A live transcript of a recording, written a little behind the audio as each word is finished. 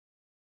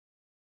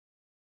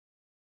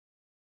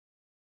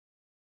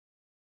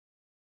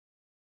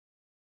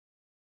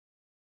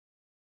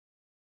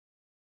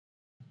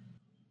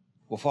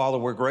Well, Father,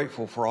 we're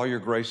grateful for all your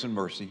grace and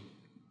mercy.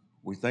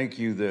 We thank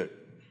you that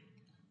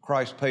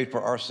Christ paid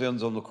for our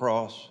sins on the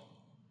cross,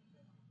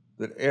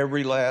 that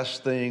every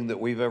last thing that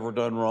we've ever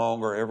done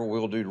wrong or ever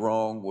will do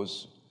wrong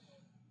was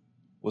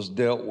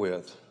dealt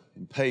with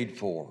and paid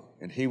for,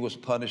 and he was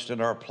punished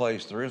in our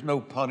place. There is no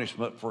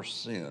punishment for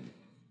sin.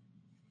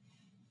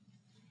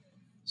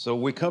 So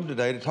we come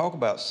today to talk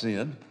about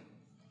sin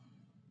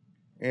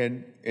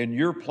and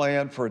your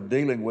plan for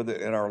dealing with it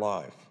in our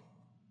life.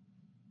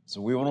 So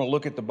we want to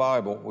look at the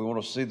Bible. We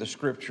want to see the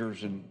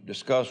scriptures and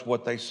discuss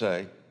what they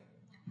say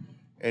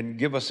and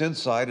give us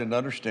insight and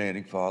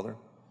understanding, Father.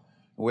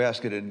 We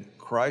ask it in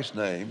Christ's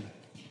name,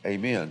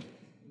 amen.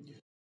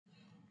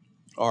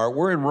 All right,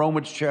 we're in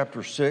Romans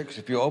chapter 6.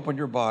 If you open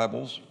your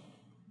Bibles,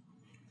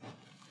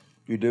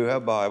 you do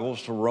have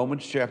Bibles, to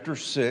Romans chapter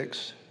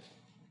 6.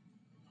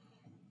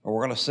 And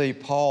we're going to see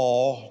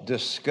Paul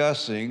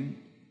discussing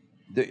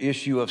the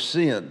issue of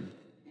sin.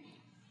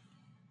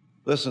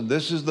 Listen,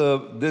 this is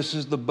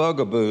the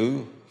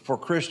bugaboo for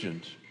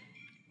Christians,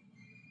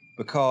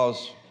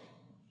 because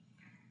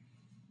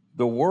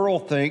the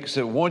world thinks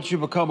that once you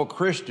become a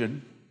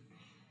Christian,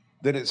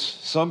 that it's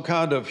some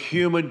kind of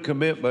human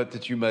commitment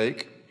that you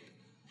make,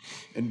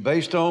 and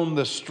based on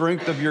the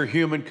strength of your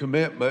human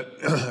commitment,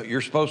 you're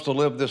supposed to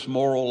live this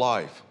moral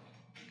life.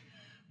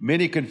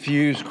 Many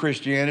confuse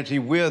Christianity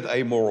with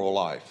a moral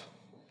life.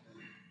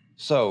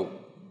 So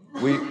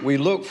we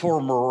look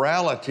for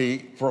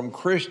morality from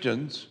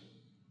Christians,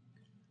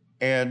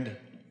 and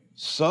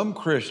some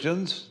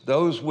Christians,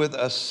 those with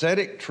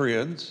ascetic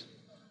trends,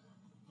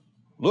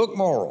 look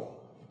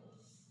moral.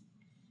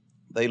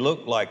 They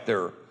look like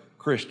they're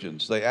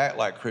Christians. They act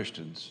like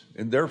Christians,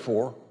 and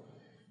therefore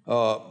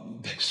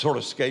they sort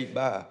of skate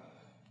by.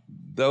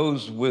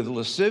 Those with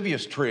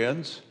lascivious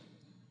trends,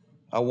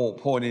 I won't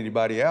point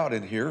anybody out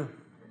in here,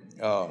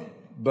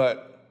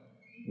 but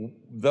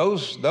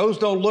those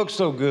don't look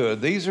so good.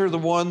 These are the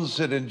ones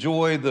that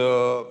enjoy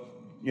the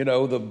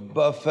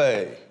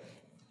buffet.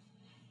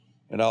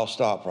 And I'll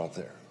stop right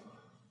there.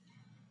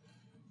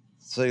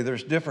 See,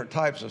 there's different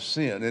types of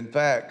sin. In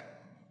fact,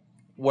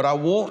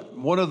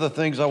 one of the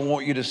things I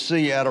want you to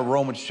see out of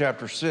Romans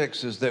chapter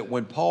 6 is that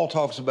when Paul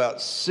talks about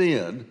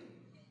sin,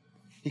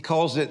 he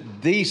calls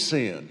it the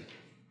sin.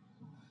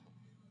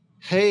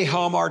 Hey,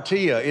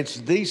 hamartia, it's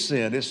the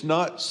sin. It's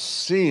not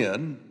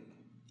sin.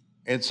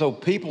 And so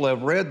people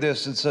have read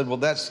this and said, well,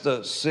 that's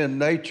the sin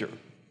nature.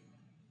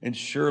 And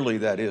surely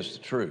that is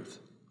the truth.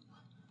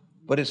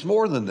 But it's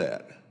more than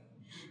that.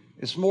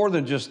 It's more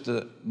than just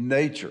the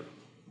nature,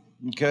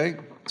 okay?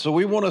 So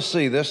we want to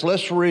see this.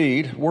 Let's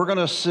read. We're going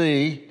to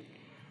see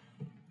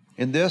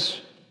in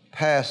this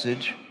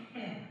passage,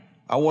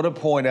 I want to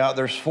point out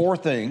there's four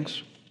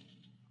things,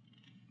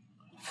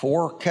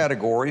 four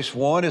categories.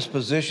 One is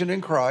position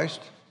in Christ,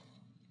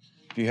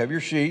 if you have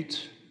your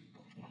sheets.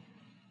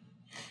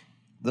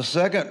 The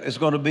second is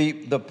going to be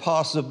the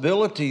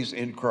possibilities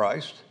in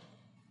Christ.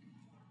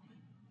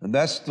 And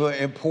that's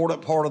the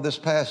important part of this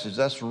passage.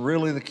 That's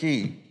really the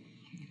key.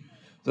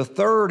 The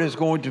third is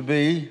going to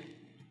be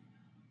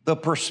the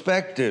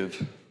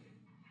perspective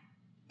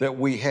that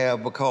we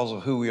have because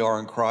of who we are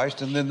in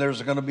Christ. And then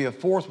there's going to be a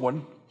fourth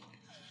one.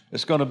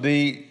 It's going to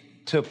be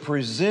to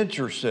present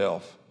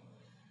yourself.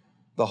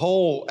 The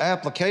whole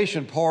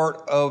application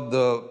part of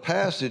the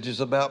passage is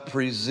about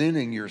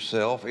presenting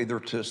yourself either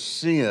to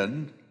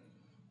sin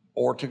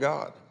or to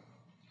God.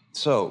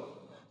 So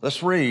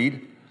let's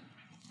read.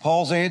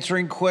 Paul's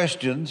answering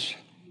questions.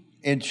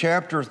 In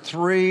chapter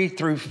 3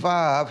 through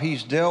 5,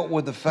 he's dealt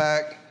with the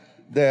fact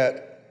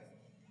that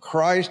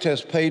Christ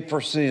has paid for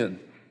sin.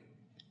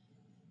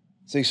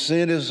 See,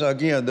 sin is,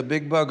 again, the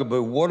big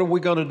bugaboo. What are we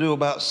going to do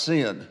about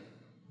sin?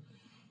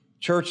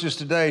 Churches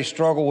today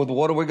struggle with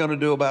what are we going to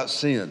do about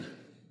sin?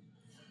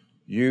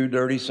 You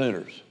dirty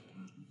sinners.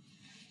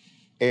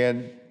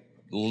 And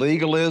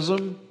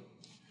legalism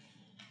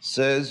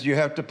says you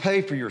have to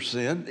pay for your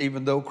sin,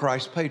 even though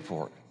Christ paid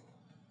for it.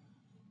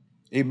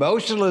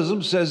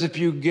 Emotionalism says if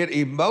you get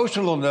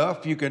emotional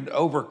enough, you can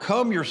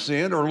overcome your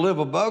sin or live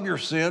above your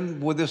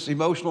sin with this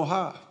emotional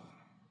high.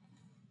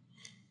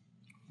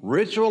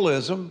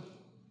 Ritualism,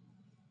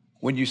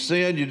 when you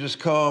sin, you just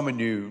come and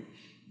you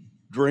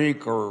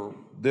drink or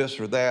this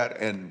or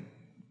that, and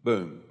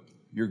boom,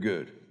 you're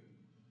good.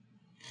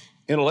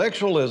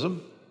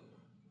 Intellectualism,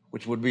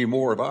 which would be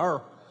more of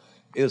our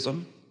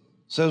ism,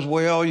 says,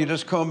 well, you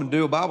just come and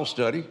do a Bible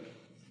study,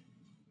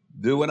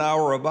 do an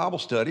hour of Bible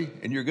study,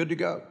 and you're good to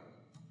go.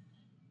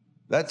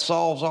 That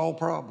solves all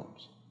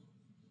problems.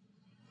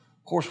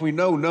 Of course, we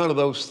know none of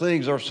those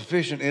things are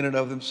sufficient in and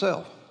of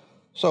themselves.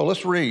 So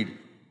let's read.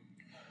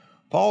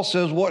 Paul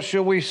says, what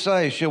shall we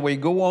say? Shall we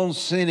go on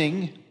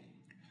sinning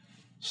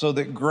so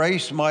that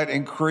grace might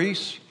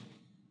increase?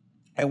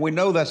 And we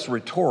know that's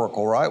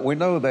rhetorical, right? We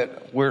know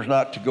that we're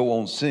not to go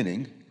on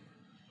sinning.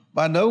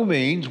 By no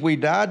means. We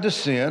died to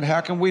sin.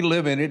 How can we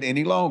live in it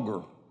any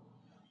longer?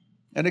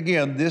 And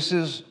again, this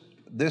is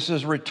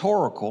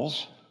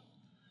rhetoricals.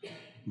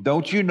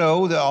 Don't you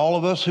know that all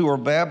of us who are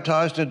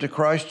baptized into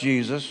Christ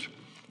Jesus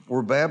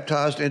were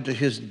baptized into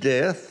his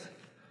death?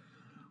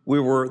 We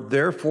were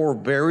therefore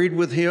buried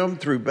with him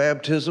through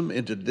baptism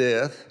into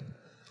death,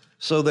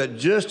 so that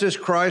just as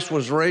Christ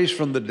was raised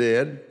from the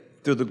dead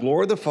through the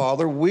glory of the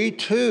Father, we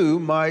too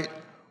might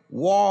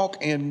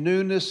walk in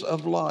newness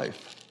of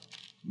life.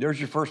 There's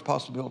your first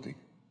possibility.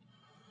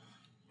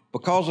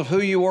 Because of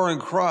who you are in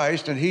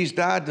Christ, and he's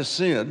died to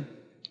sin,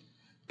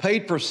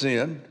 paid for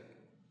sin,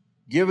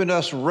 given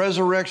us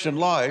resurrection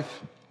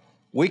life,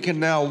 we can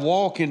now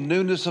walk in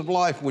newness of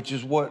life, which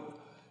is what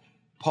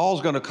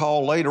Paul's going to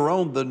call later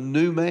on the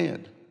new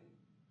man.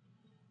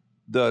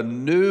 The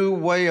new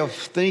way of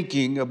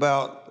thinking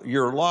about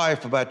your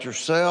life, about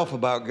yourself,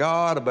 about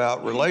God,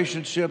 about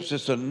relationships.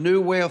 It's a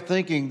new way of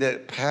thinking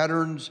that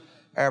patterns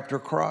after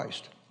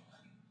Christ.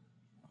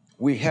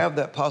 We have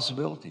that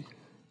possibility.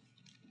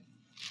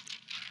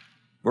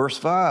 Verse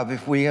 5,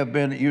 if we have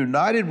been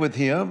united with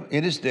him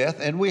in his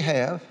death, and we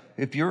have,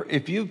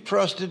 if you've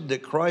trusted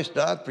that Christ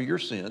died for your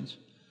sins,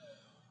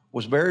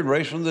 was buried,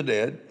 raised from the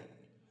dead,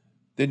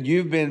 then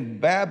you've been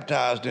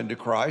baptized into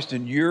Christ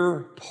and you're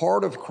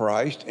part of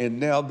Christ, and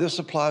now this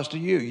applies to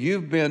you.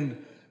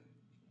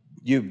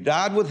 You've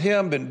died with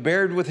him, been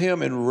buried with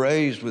him, and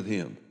raised with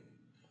him.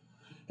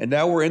 And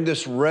now we're in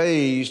this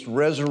raised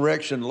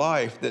resurrection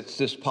life that's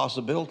this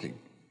possibility.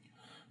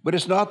 But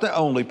it's not the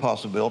only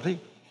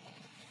possibility.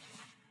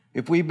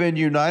 If we've been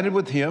united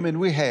with him, and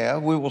we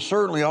have, we will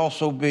certainly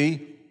also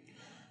be,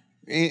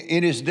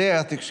 in his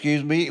death,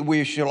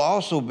 we shall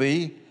also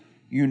be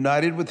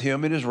united with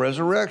him in his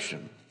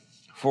resurrection.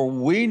 For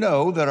we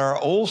know that our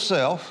old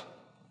self,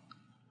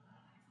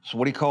 so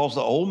what he calls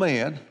the old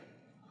man,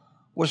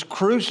 was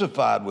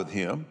crucified with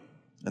him,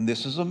 and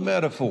this is a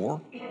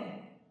metaphor,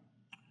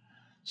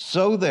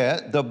 so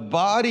that the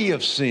body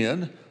of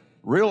sin,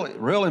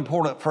 real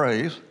important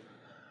phrase,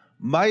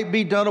 might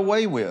be done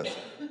away with.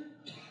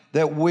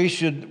 That we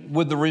should,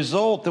 with the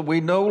result that we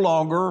no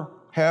longer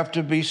have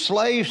to be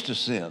slaves to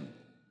sin,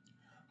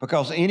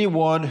 because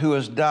anyone who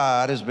has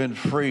died has been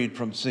freed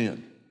from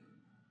sin.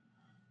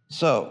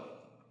 So,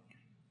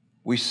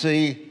 we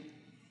see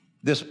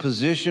this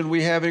position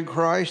we have in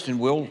Christ, and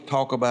we'll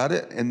talk about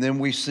it, and then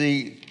we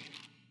see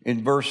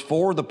in verse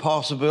 4 the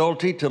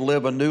possibility to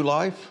live a new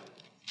life,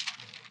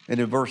 and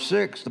in verse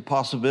 6 the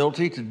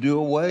possibility to do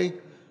away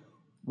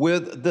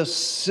with the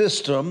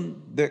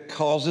system that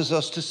causes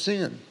us to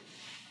sin.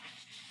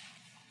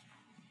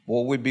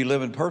 Well, we'd be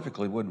living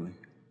perfectly, wouldn't we?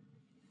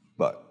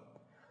 But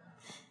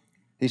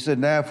he said,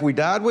 now if we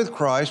died with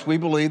Christ, we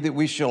believe that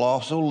we shall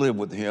also live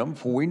with him,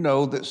 for we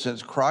know that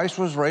since Christ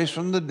was raised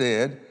from the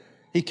dead,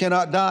 he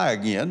cannot die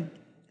again.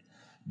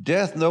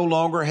 Death no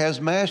longer has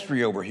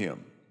mastery over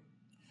him.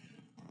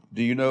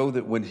 Do you know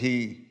that when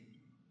he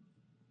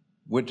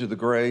went to the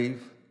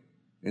grave,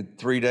 and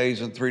 3 days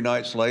and 3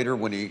 nights later,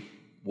 when he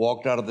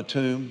walked out of the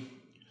tomb,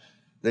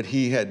 that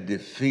he had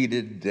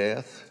defeated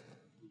death?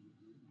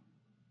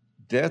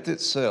 Death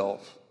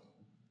itself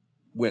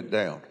went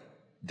down.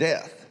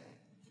 Death.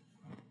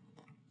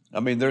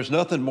 I mean, there's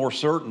nothing more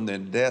certain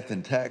than death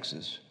and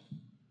taxes.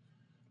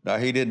 Now,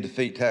 he didn't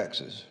defeat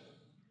taxes.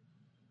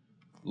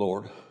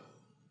 Lord,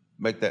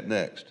 make that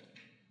next.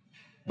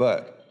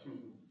 But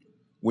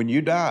when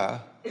you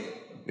die,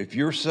 if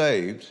you're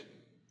saved,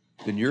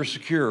 then you're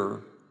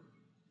secure.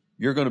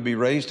 You're going to be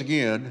raised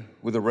again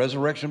with a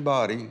resurrection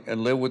body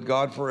and live with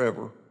God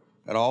forever.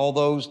 And all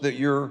those that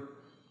your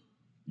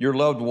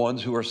loved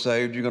ones who are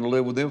saved, you're going to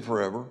live with them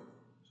forever.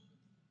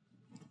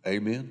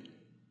 Amen.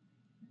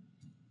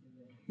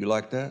 You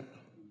like that?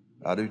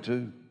 I do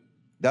too.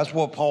 That's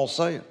what Paul's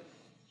saying.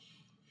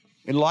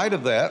 In light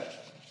of that,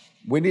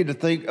 we need to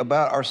think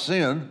about our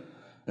sin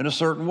in a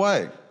certain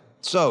way.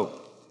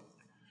 So,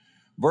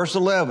 verse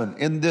 11,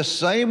 in this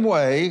same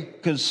way,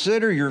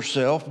 consider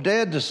yourself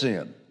dead to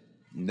sin.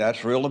 And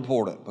that's real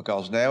important,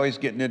 because now he's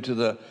getting into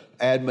the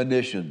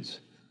admonitions.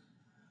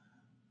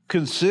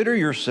 Consider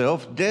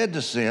yourself dead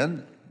to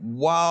sin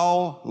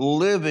while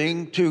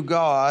living to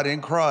God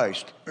in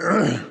Christ.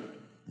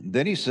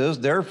 Then he says,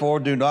 therefore,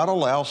 do not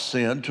allow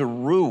sin to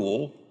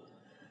rule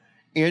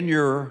in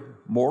your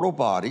mortal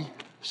body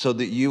so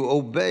that you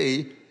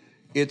obey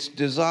its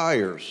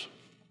desires.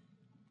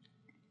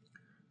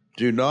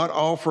 Do not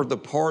offer the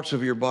parts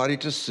of your body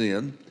to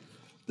sin.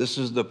 This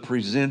is the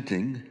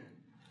presenting.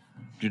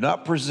 Do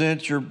not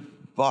present your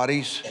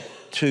bodies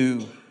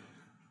to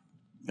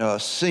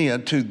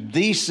sin, to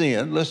the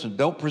sin. Listen,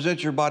 don't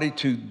present your body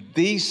to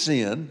the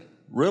sin.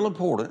 Real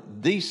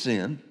important, the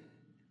sin.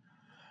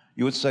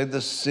 You would say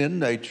the sin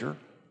nature.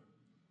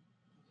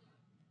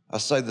 I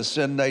say the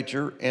sin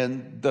nature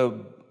and the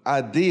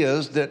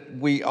ideas that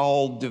we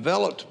all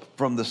developed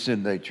from the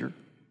sin nature.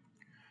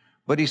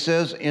 But he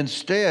says,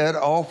 instead,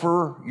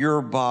 offer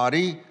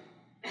yourself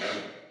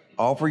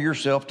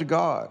to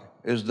God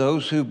as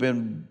those who have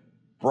been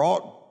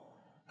brought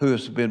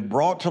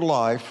to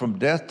life, from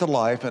death to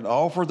life, and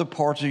offer the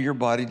parts of your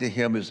body to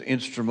him as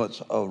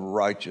instruments of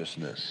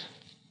righteousness.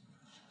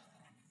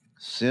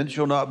 Sin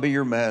shall not be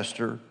your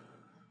master.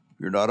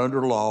 You're not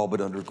under law, but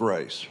under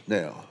grace.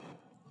 Now,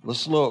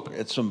 let's look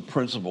at some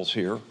principles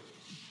here.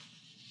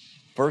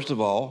 First of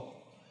all,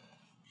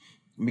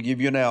 Let me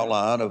give you an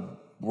outline of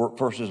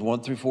verses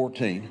 1 through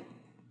 14.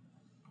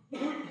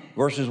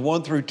 Verses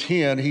 1 through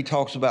 10, he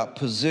talks about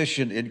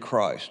position in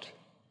Christ.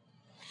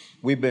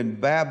 We've been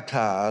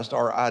baptized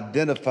or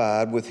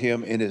identified with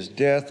him in his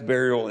death,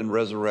 burial, and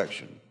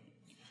resurrection.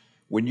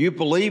 When you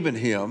believe in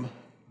him,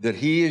 that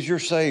he is your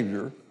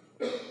Savior,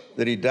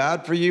 that he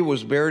died for you,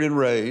 was buried and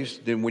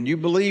raised, then when you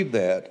believe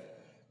that,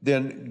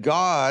 then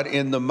God,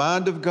 in the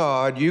mind of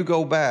God, you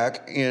go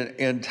back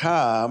in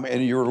time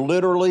and you're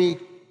literally,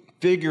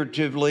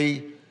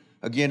 figuratively,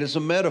 again, it's a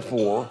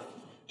metaphor,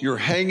 you're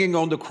hanging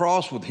on the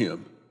cross with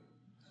him.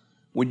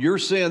 When your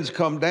sins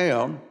come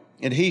down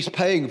and he's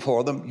paying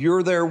for them,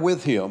 you're there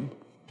with him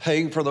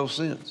paying for those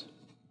sins.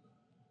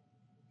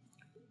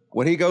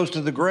 When he goes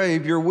to the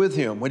grave, you're with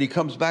him. When he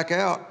comes back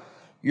out,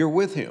 you're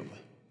with him.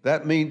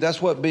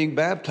 That's what being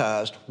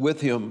baptized with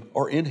him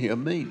or in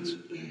him means.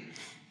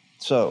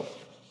 So,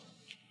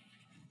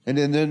 and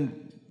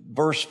then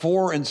verse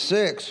 4 and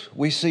 6,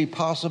 we see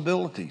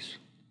possibilities.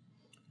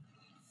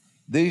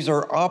 These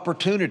are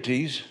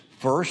opportunities,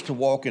 first, to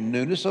walk in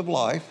newness of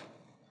life,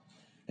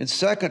 and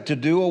second, to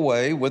do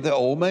away with the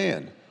old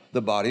man,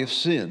 the body of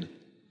sin.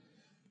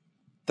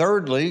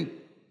 Thirdly,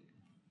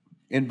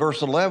 in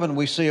verse 11,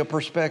 we see a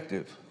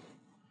perspective,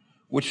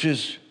 which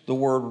is the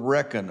word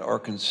reckon or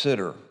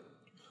consider.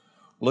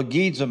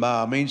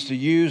 Logizomai means to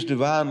use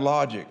divine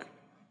logic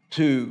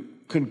to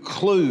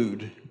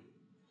conclude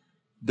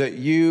that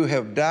you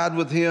have died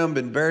with him,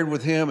 been buried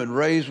with him, and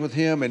raised with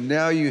him, and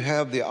now you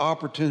have the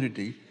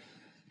opportunity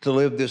to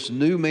live this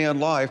new man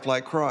life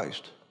like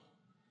Christ.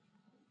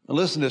 And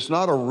listen, it's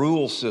not a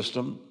rule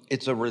system,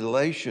 it's a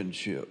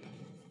relationship.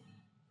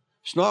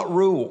 It's not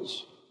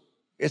rules,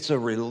 it's a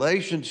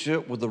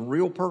relationship with a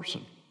real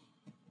person.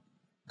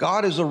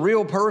 God is a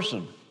real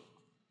person.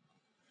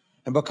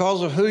 And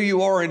because of who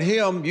you are in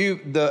him,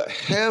 the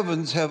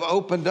heavens have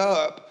opened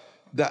up.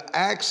 The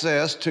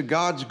access to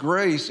God's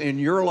grace in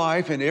your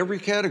life in every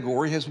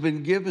category has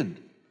been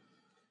given.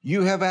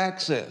 You have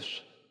access.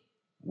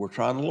 We're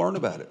trying to learn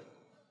about it.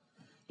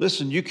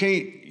 Listen, you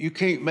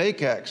can't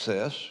make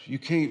access. You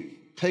can't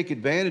take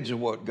advantage of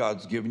what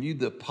God's given you,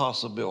 the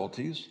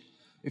possibilities,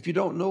 if you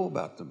don't know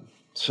about them.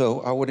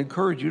 So I would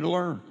encourage you to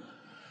learn.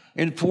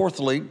 And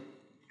fourthly,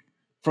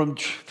 from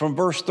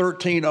verse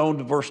 13 on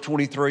to verse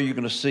 23, you're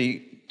going to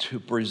see to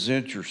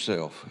present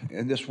yourself.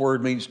 And this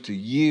word means to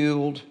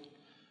yield,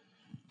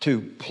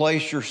 to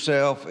place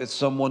yourself at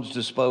someone's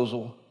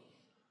disposal.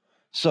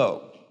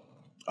 So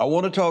I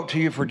want to talk to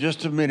you for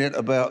just a minute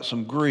about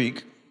some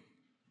Greek.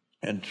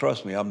 And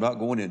trust me, I'm not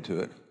going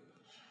into it.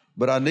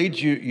 But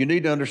you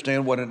need to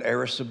understand what an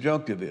aorist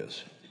subjunctive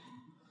is.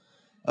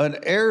 An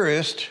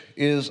aorist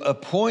is a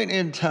point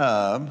in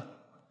time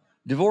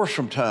divorced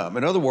from time.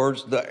 In other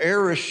words, the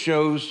aorist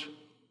shows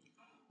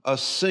a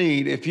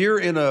scene. If you're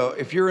in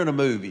a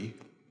movie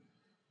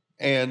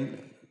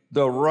and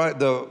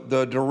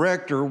the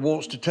director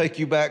wants to take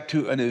you back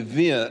to an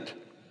event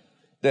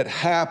that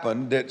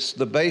happened that's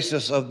the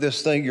basis of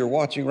this thing you're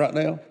watching right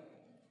now,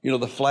 the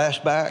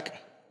flashback.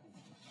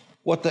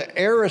 What the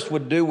aorist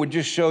would do would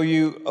just show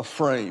you a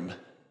frame.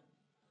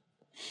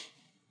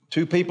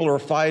 Two people are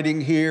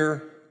fighting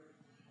here.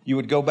 You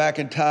would go back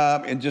in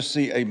time and just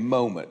see a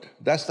moment.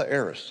 That's the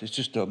aorist. It's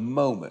just a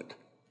moment.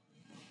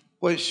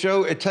 Well,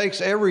 it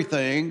takes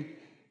everything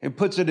and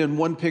puts it in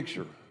one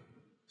picture.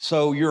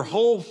 So your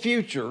whole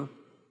future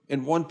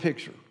in one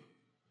picture.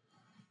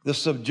 The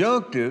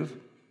subjunctive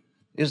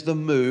is the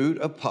mood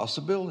of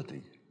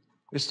possibility.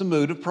 It's the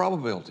mood of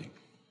probability.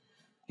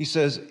 He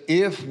says,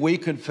 if we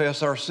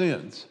confess our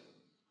sins,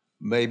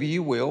 maybe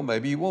you will,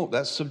 maybe you won't.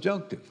 That's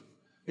subjunctive.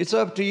 It's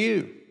up to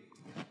you.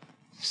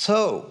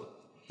 So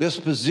this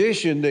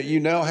position that you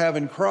now have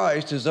in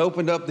Christ has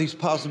opened up these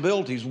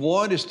possibilities.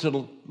 One is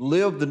to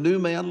live the new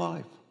man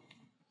life.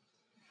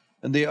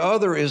 And the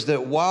other is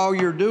that while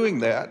you're doing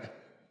that,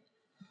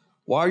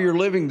 while you're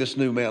living this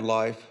new man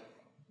life,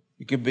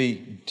 you can be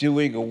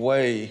doing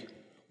away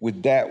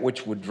with that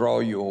which would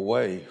draw you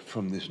away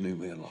from this new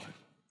man life.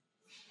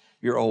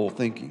 Your old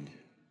thinking.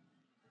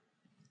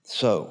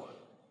 So,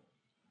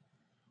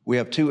 we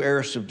have two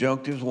aorist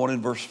subjunctives, one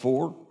in verse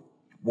 4,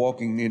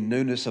 walking in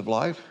newness of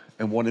life,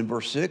 and one in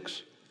verse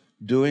 6,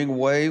 doing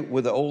away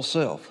with the old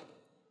self.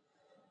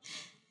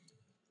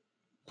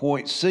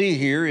 Point C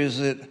here is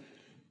that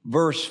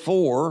verse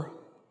 4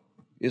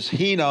 is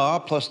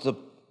hina plus the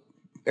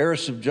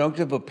aorist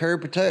subjunctive of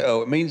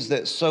peripateo. It means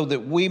that so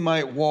that we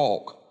might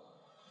walk.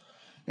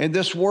 And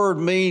this word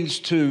means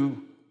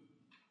to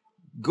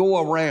go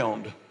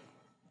around.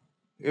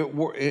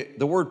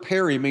 The word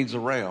peri means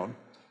around.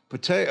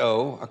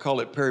 Pateo, I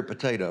call it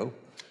peripotato,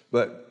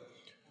 but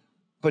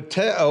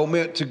pateo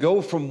meant to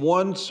go from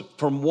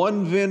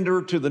one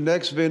vendor to the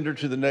next vendor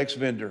to the next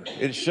vendor.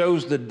 It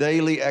shows the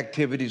daily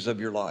activities of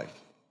your life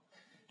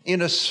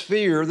in a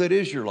sphere that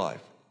is your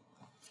life.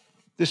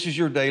 This is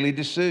your daily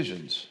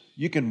decisions.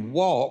 You can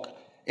walk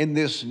in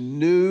this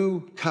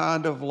new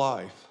kind of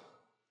life,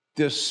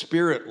 this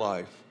spirit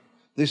life,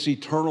 this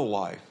eternal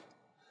life.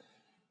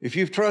 If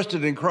you've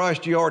trusted in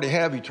Christ, you already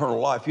have eternal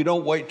life. You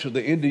don't wait till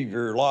the end of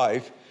your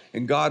life,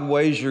 and God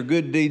weighs your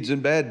good deeds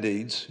and bad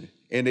deeds.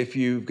 And if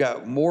you've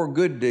got more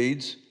good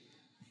deeds,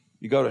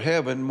 you go to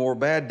heaven, more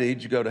bad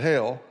deeds, you go to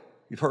hell.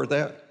 You've heard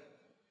that?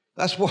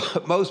 That's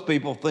what most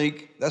people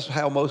think. That's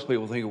how most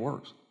people think it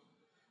works.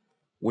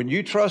 When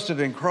you trusted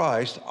in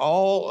Christ,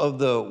 all of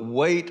the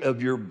weight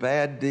of your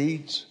bad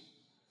deeds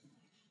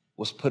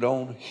was put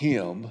on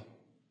him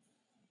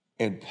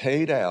and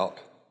paid out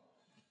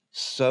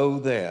so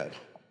that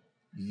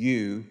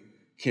you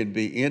can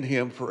be in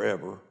him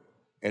forever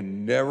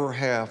and never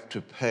have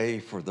to pay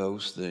for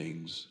those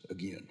things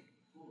again.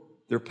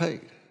 They're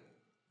paid.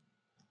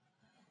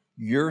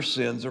 Your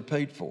sins are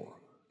paid for.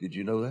 Did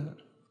you know that?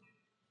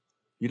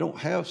 You don't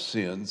have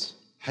sins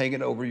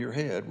hanging over your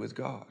head with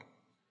God.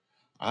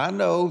 I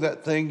know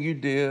that thing you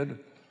did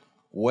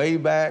way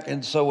back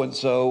in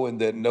so-and-so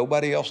and that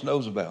nobody else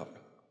knows about.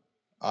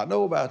 I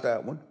know about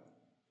that one.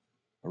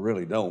 I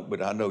really don't,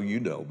 but I know you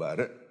know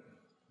about it.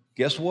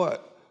 Guess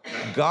what?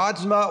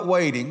 God's not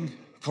waiting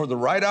for the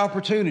right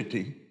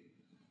opportunity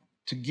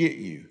to get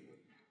you.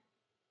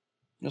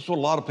 That's what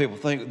a lot of people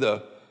think.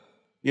 I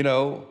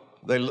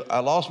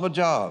lost my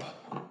job.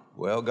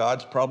 Well,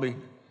 God's probably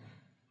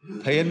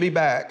paying me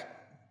back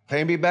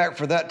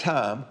for that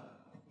time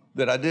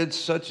that I did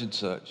such and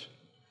such.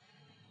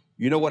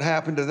 You know what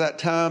happened to that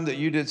time that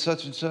you did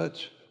such and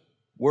such?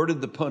 Where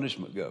did the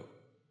punishment go?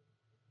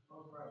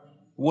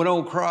 Went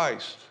on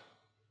Christ.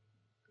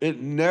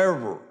 It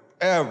never,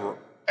 ever,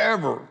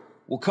 ever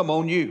will come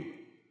on you.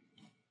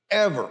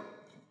 Ever.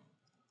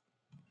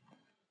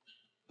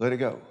 Let it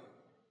go.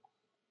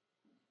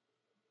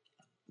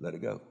 Let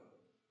it go.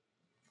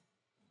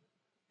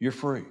 You're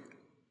free.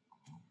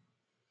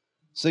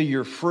 See,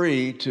 you're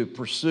free to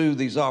pursue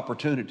these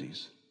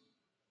opportunities.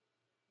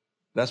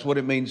 That's what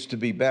it means to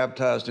be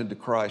baptized into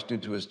Christ,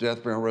 into his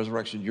death, burial, and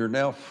resurrection. You're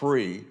now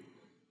free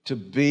to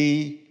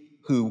be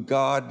who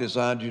God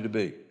designed you to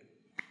be.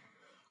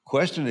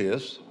 Question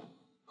is,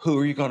 who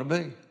are you going to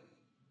be?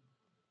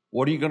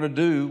 What are you going to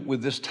do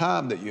with this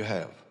time that you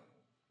have?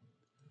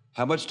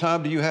 How much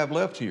time do you have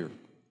left here?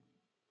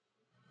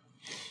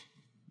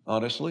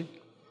 Honestly,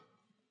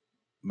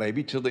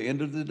 maybe till the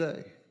end of the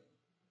day.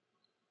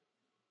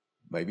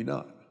 Maybe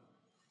not.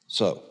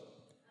 So,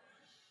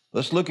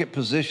 let's look at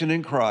position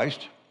in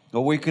Christ.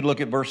 Or we could look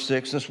at verse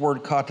 6. This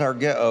word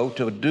katargeo,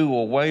 to do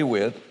away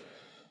with,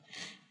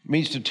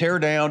 means to tear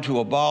down, to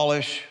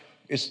abolish.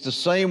 It's the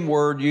same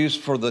word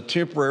used for the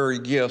temporary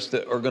gifts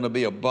that are going to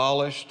be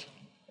abolished.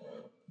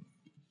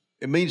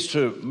 It means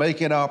to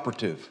make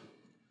inoperative,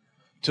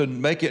 to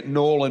make it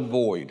null and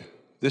void.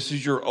 This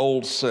is your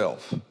old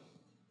self.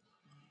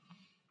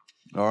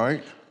 All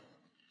right?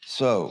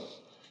 So,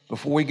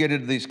 before we get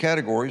into these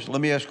categories,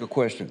 let me ask you a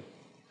question.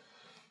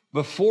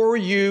 Before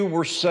you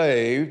were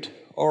saved,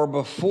 or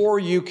before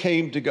you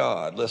came to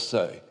God, let's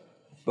say,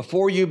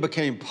 before you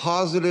became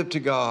positive to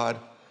God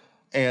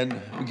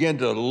and began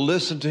to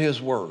listen to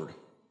his word,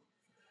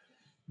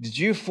 did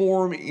you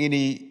form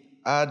any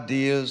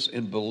ideas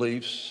and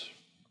beliefs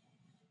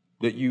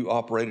that you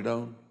operated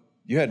on?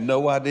 You had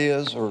no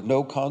ideas or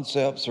no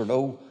concepts or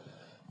no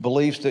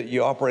beliefs that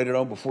you operated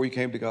on before you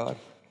came to God?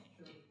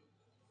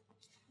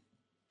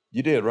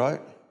 You did, right?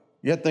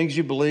 You had things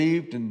you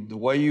believed and the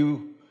way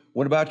you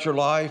went about your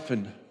life.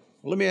 And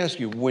let me ask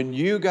you, when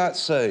you got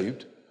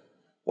saved,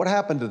 what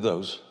happened to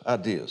those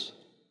ideas?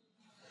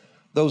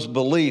 Those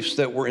beliefs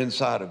that were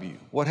inside of you,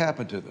 what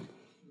happened to them?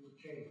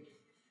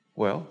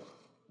 Well,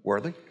 were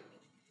they?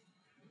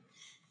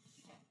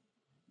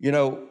 You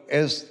know,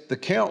 as the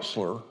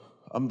counselor,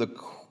 I'm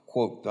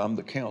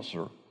the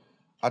counselor.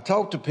 I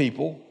talk to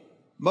people,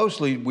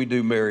 mostly we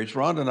do marriage.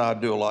 Rhonda and I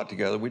do a lot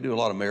together. We do a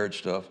lot of marriage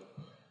stuff.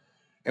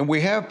 And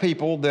we have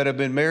people that have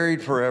been married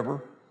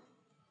forever,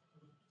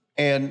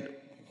 and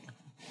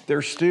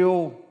they're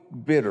still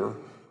bitter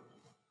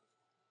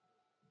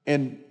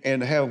and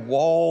have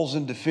walls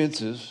and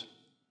defenses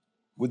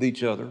with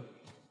each other.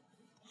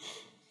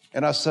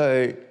 And I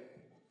say,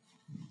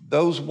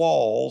 those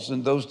walls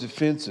and those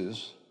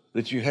defenses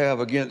that you have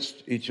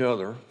against each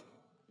other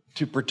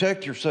to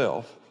protect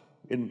yourself,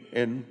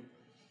 and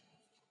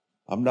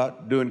I'm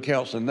not doing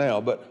counseling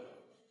now, but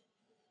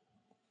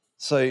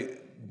say,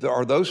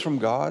 are those from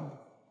God?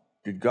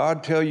 Did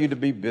God tell you to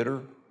be bitter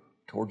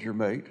toward your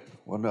mate?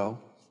 Well, no.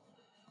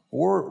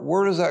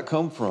 Where does that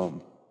come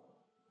from?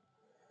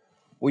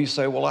 Well, you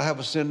say, well, I have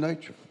a sin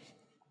nature.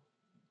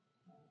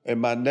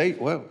 And my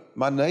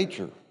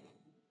nature.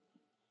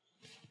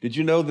 Did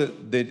you know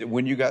that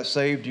when you got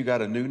saved, you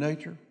got a new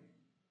nature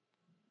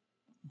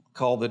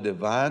called the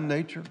divine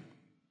nature?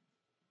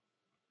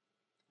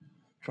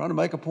 Trying to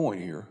make a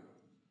point here.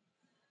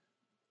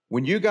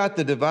 When you got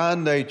the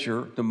divine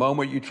nature, the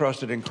moment you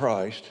trusted in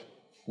Christ,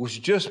 was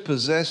just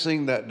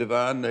possessing that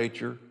divine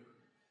nature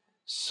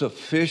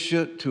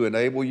sufficient to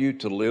enable you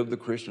to live the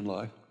Christian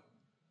life?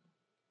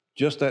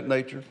 Just that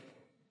nature?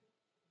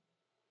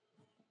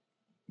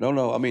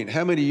 No. I mean,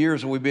 how many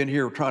years have we been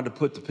here trying to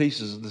put the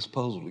pieces of this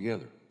puzzle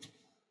together?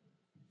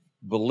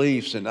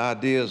 beliefs and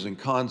ideas and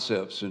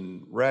concepts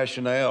and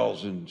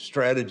rationales and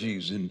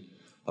strategies and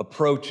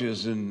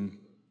approaches and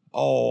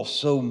all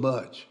so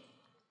much.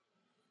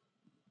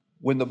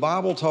 When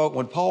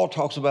Paul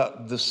talks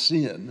about the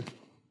sin,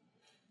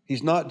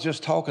 he's not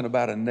just talking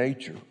about a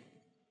nature.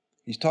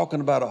 He's talking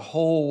about a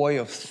whole way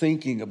of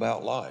thinking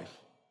about life.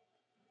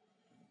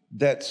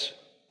 That's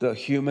the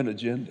human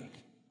agenda.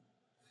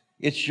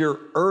 It's your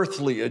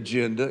earthly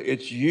agenda.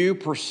 It's you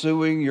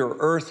pursuing your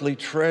earthly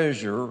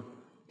treasure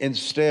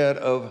instead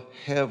of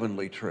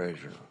heavenly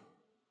treasure.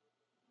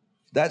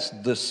 That's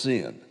the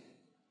sin.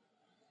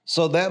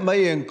 So that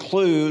may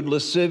include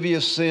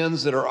lascivious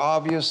sins that are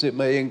obvious. It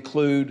may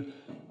include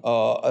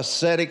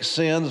ascetic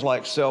sins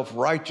like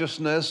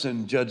self-righteousness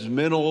and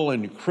judgmental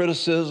and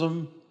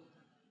criticism,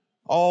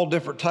 all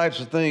different types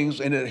of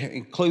things, and it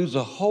includes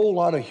a whole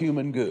lot of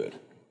human good.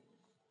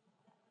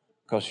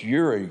 Because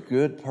you're a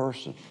good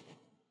person.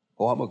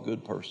 Oh, I'm a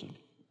good person.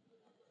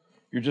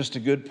 You're just a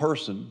good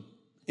person.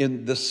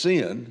 In the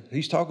sin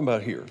he's talking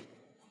about here,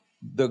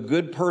 the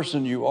good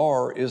person you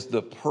are is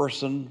the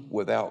person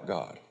without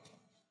God.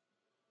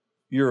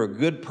 You're a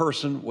good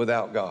person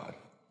without God.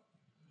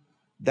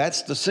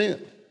 That's the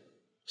sin.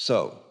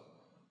 So,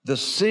 the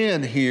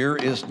sin here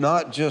is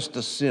not just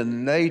the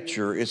sin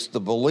nature, it's the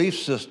belief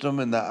system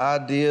and the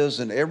ideas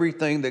and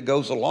everything that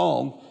goes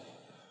along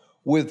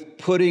with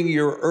putting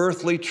your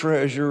earthly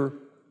treasure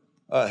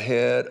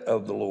ahead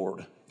of the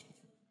Lord.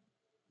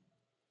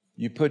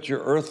 You put your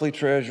earthly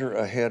treasure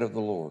ahead of the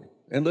Lord.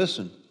 And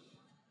listen,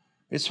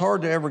 it's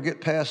hard to ever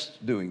get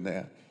past doing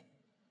that.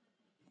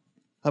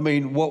 I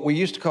mean, what we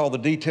used to call the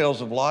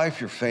details of life,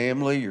 your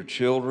family, your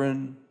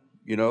children,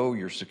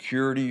 your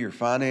security, your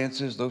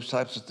finances, those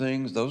types of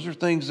things, those are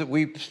things that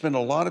we spend a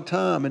lot of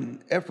time and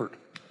effort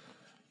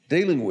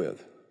dealing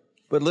with.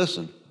 But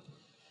listen,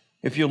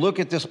 if you look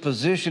at this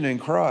position in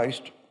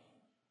Christ,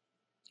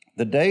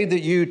 the day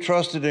that you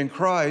trusted in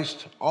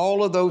Christ,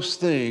 all of those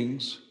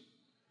things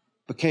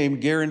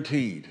became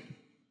guaranteed.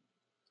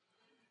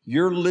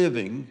 Your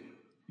living,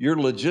 your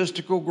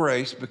logistical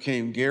grace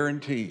became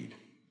guaranteed.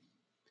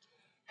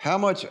 How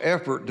much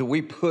effort do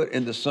we put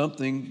into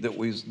something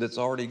that's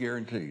already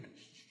guaranteed?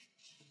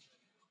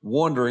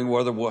 Wondering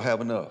whether we'll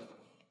have enough.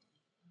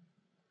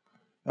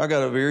 I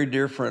got a very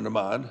dear friend of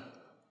mine.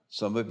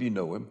 Some of you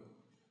know him.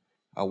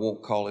 I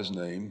won't call his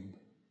name,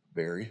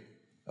 Barry.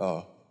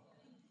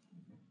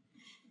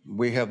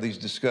 We have these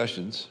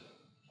discussions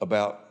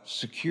about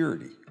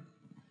security.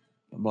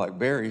 I'm like,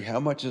 Barry, how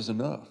much is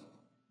enough?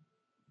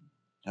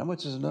 How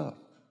much is enough?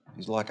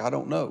 He's like, I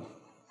don't know.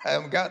 I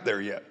haven't got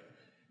there yet.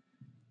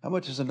 How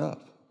much is enough?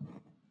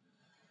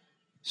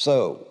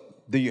 So,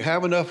 do you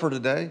have enough for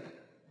today?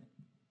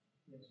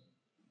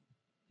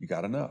 You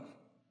got enough.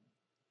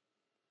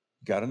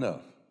 You got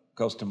enough.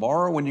 Because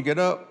tomorrow when you get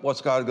up,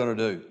 what's God going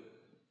to do?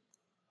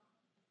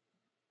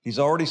 He's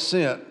already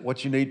sent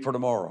what you need for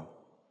tomorrow.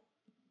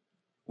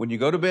 When you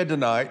go to bed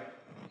tonight,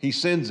 He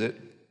sends it,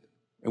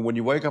 and when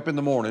you wake up in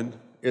the morning,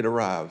 it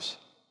arrives.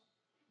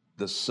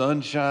 The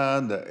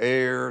sunshine, the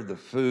air, the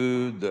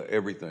food, the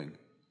everything.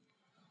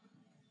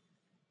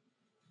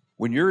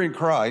 When you're in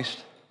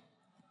Christ,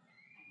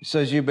 it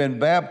says you've been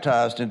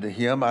baptized into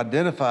Him,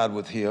 identified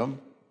with Him.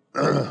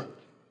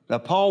 Now,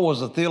 Paul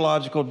was a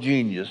theological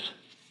genius,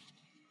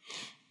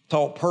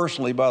 taught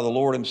personally by the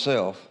Lord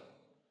Himself.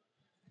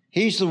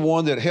 He's the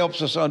one that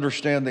helps us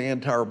understand the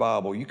entire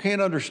Bible. You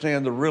can't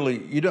understand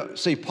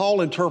see,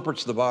 Paul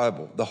interprets the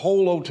Bible, the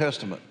whole Old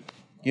Testament,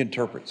 he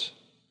interprets.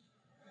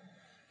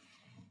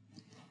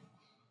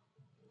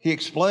 He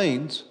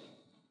explains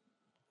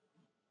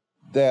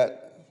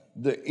that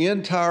the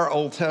entire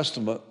Old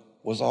Testament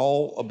was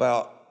all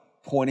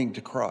about pointing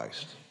to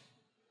Christ.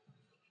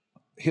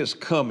 His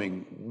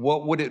coming,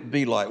 what would it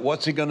be like?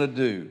 What's He going to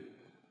do?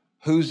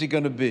 Who's He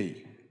going to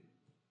be?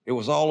 It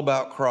was all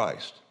about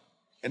Christ.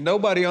 And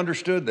nobody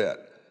understood that.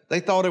 They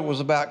thought it was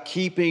about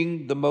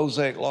keeping the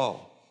Mosaic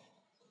law,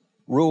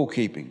 rule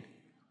keeping.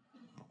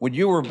 When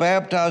you were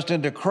baptized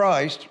into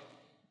Christ,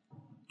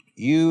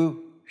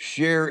 you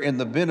share in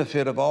the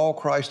benefit of all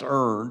Christ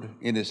earned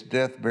in His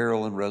death,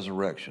 burial, and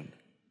resurrection.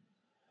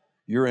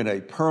 You're in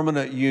a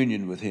permanent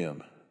union with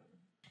Him.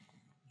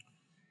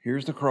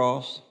 Here's the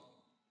cross,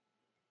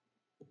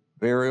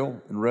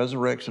 burial, and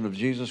resurrection of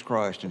Jesus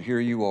Christ, and here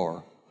you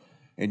are.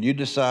 And you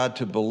decide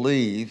to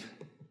believe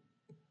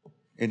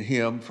in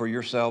Him for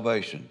your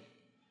salvation.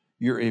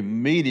 You're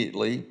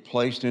immediately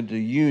placed into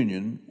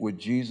union with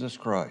Jesus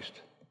Christ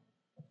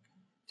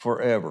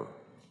forever.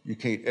 You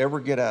can't ever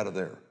get out of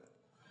there.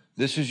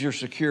 This is your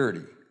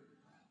security.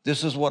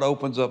 This is what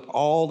opens up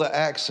all the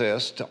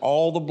access to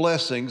all the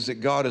blessings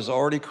that God has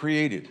already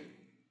created.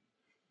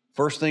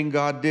 First thing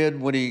God did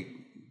when He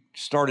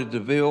started to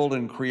build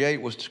and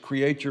create was to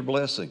create your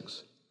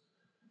blessings.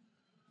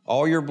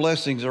 All your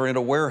blessings are in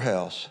a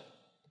warehouse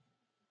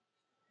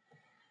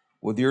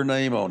with your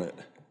name on it.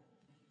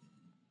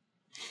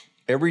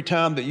 Every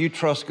time that you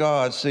trust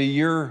God, see,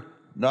 you're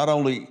not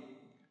only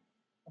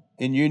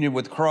in union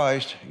with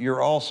Christ,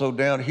 you're also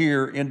down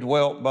here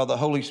indwelt by the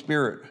Holy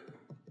Spirit.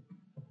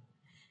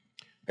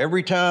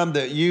 Every time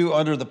that you,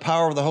 under the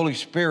power of the Holy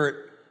Spirit,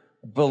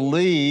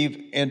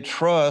 believe and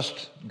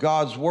trust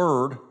God's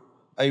word,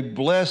 a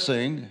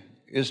blessing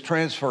is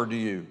transferred to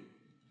you.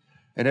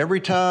 And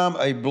every time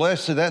a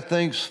blessing, that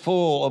thing's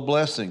full of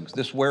blessings,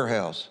 this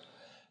warehouse.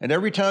 And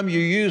every time you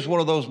use one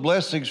of those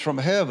blessings from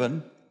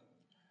heaven,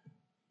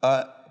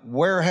 a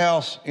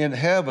warehouse in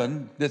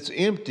heaven that's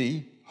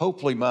empty,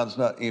 hopefully mine's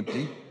not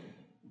empty,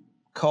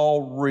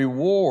 called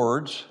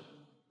rewards,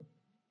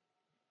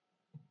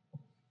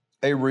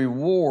 a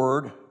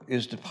reward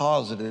is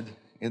deposited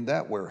in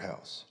that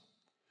warehouse.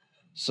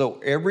 So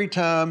every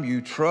time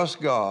you trust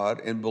God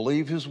and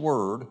believe his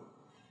word,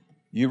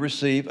 you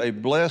receive a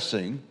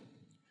blessing.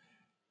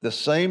 The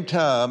same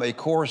time, a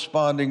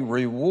corresponding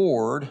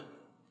reward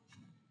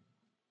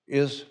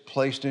is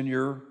placed in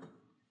your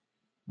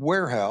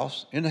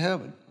warehouse in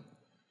heaven.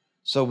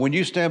 So when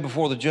you stand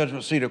before the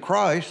judgment seat of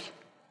Christ,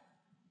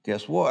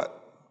 guess what?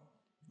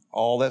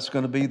 All that's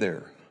going to be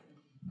there.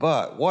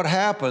 But what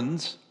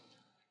happens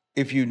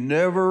if you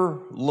never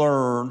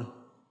learn?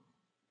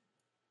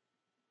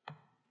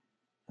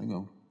 Hang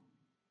on.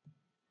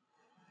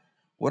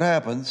 What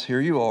happens? Here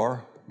you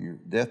are, your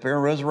death, burial,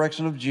 and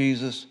resurrection of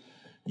Jesus.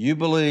 You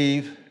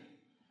believe,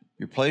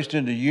 you're placed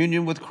into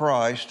union with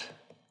Christ.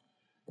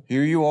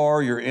 Here you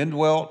are, you're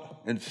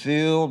indwelt and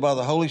filled by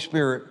the Holy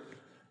Spirit,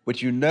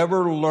 but you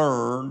never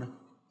learn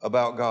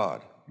about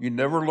God. You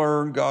never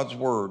learn God's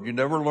word. You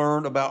never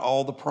learn about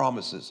all the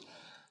promises,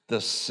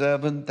 the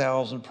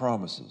 7,000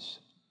 promises.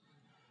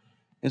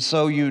 And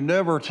so you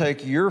never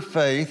take your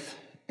faith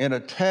and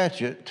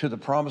attach it to the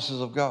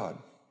promises of God.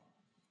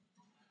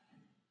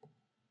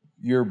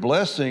 Your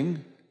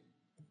blessing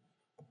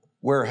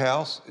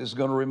warehouse is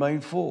going to remain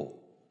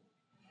full.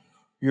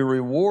 Your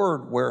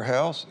reward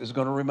warehouse is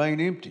going to remain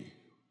empty,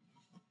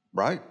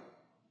 right?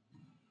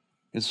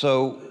 And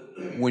so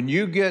when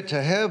you get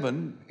to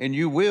heaven, and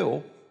you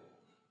will,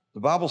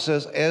 the Bible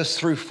says, as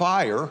through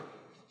fire,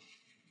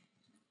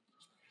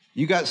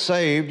 you got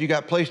saved, you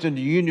got placed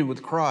into union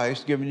with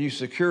Christ, giving you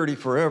security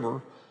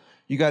forever.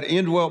 You got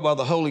indwelt by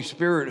the Holy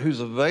Spirit, who's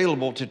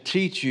available to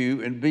teach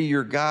you and be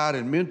your guide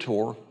and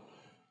mentor,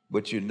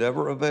 but you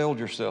never availed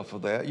yourself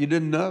of that. You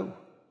didn't know.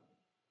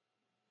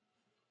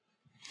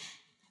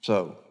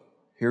 So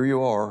here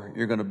you are.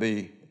 You're going to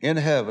be in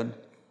heaven,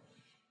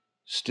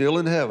 still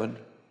in heaven,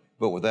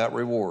 but without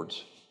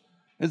rewards.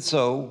 And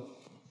so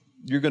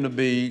you're going to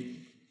be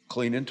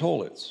cleaning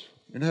toilets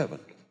in heaven.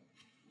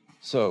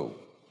 So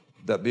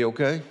that be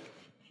okay?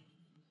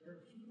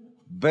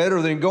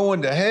 Better than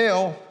going to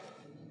hell,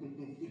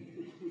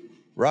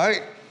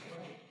 right?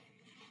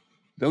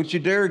 Don't you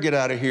dare get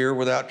out of here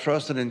without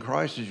trusting in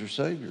Christ as your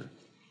Savior.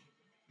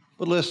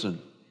 But listen,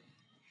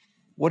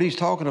 what he's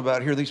talking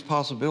about here, these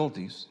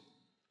possibilities,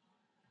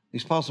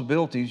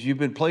 you've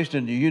been placed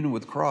into union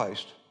with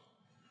Christ.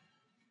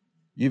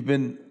 You've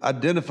been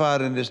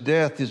identified in his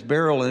death, his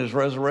burial, and his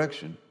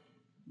resurrection.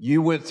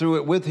 You went through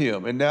it with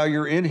him, and now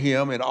you're in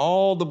him, and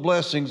all the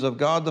blessings of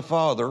God the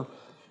Father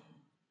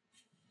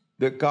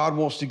that God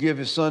wants to give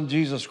his Son,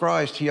 Jesus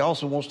Christ, he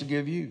also wants to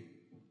give you.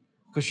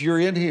 Because you're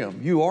in him.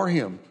 You are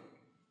him.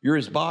 You're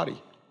his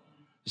body.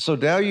 So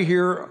now you're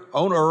here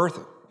on earth,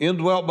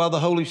 indwelt by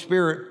the Holy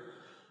Spirit,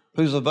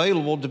 who's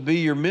available to be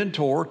your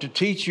mentor, to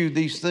teach you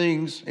these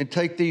things and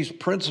take these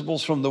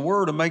principles from the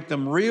Word and make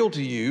them real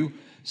to you.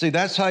 See,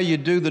 that's how you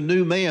do the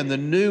new man. The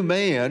new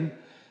man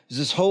is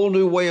this whole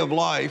new way of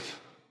life.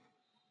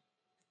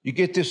 You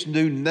get this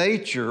new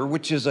nature,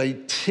 which is a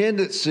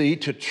tendency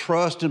to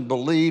trust and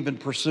believe and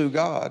pursue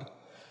God.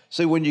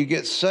 See, when you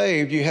get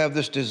saved, you have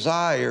this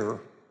desire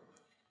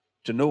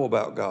to know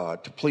about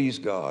God, to please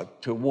God,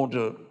 to want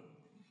to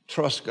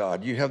trust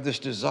God. You have this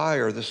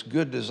desire, this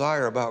good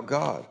desire about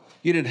God.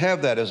 You didn't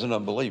have that as an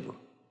unbeliever.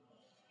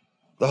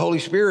 The Holy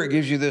Spirit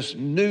gives you this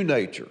new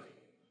nature.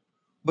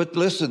 But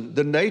listen,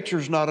 the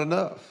nature's not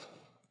enough.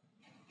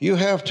 You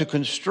have to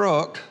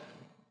construct,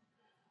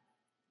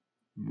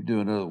 let me do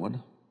another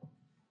one.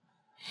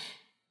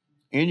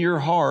 In your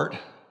heart,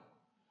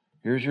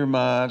 here's your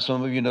mind,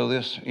 some of you know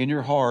this, in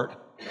your heart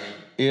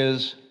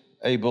is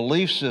a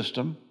belief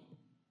system.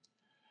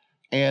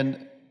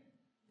 And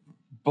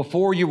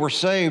before you were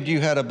saved, you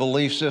had a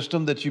belief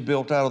system that you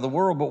built out of the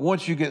world. But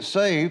once you get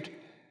saved,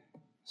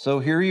 so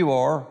here you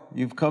are,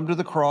 you've come to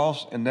the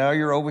cross, and now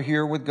you're over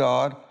here with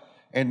God,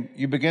 and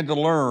you begin to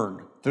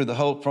learn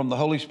from the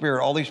Holy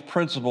Spirit all these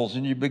principles,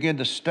 and you begin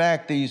to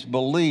stack these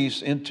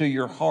beliefs into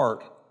your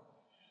heart.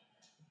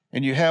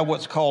 And you have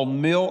what's called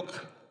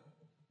milk,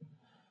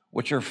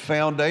 which are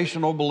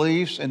foundational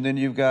beliefs, and then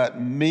you've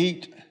got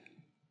meat.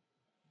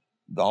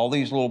 All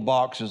these little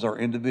boxes are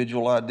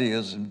individual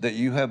ideas that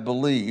you have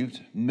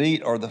believed.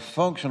 Meat are the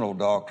functional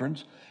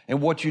doctrines.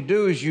 And what you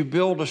do is you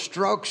build a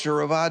structure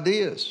of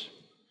ideas.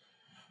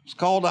 It's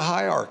called a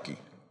hierarchy.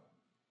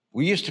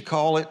 We used to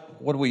call it,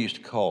 what do we used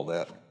to call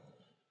that?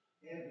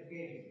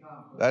 Edification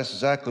complex. That's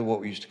exactly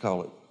what we used to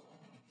call it.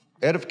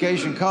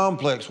 Edification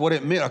complex. What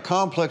it meant, a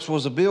complex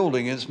was a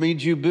building. It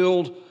means you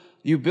build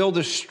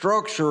this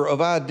structure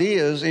of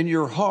ideas in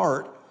your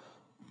heart.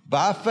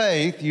 By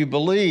faith, you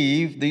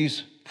believe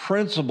these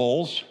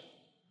principles.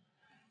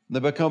 They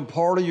become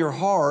part of your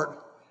heart,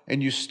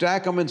 and you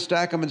stack them and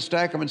stack them and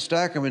stack them and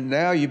stack them, and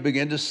now you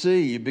begin to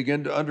see, you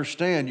begin to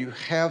understand, you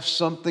have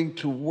something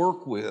to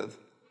work with.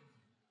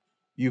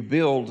 You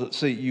build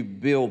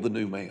the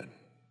new man.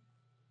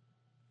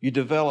 You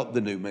develop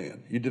the new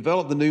man. You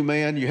develop the new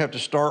man, you have to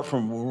start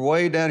from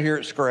way down here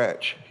at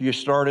scratch. You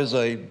start as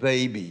a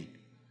baby,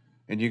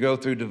 and you go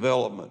through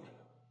development.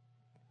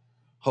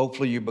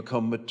 Hopefully you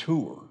become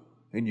mature,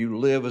 and you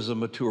live as a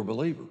mature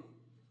believer.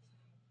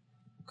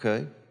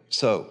 Okay?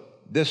 So,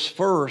 this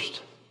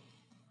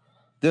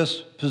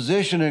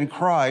position in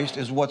Christ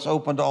is what's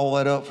opened all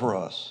that up for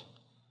us.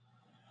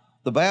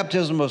 The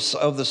baptism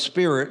of the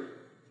Spirit,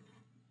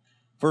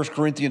 1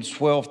 Corinthians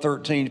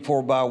 12:13,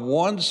 for by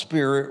one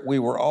Spirit we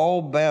were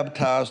all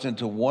baptized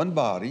into one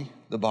body,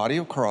 the body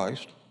of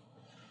Christ,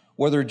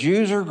 whether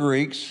Jews or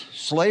Greeks,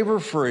 slave or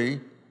free,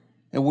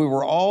 and we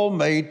were all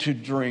made to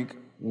drink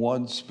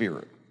one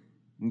Spirit.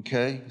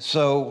 Okay?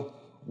 So,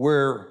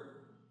 we're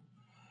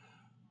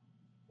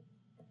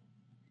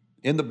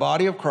in the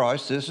body of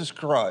Christ. This is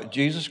Christ,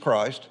 Jesus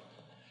Christ,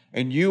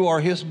 and you are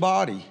his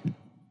body.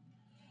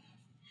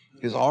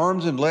 His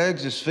arms and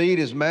legs, his feet,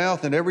 his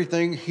mouth, and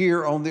everything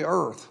here on the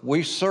earth.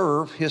 We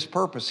serve his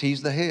purpose.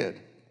 He's the head.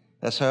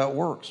 That's how it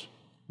works.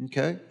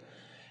 Okay?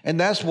 And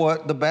that's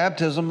what the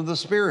baptism of the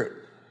Spirit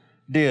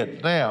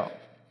did. Now,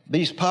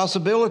 these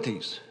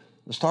possibilities.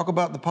 Let's talk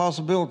about the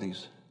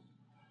possibilities.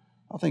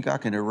 I think I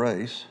can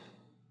erase.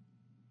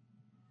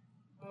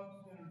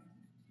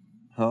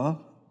 Huh?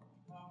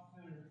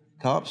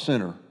 Top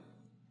center.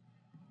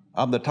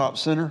 I'm the top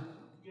center?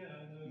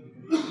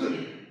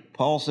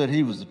 Paul said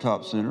he was the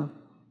top center,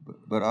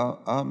 but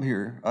I'm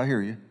here. I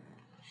hear you.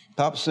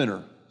 Top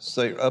center.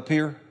 Say up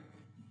here?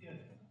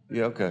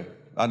 Yeah, okay.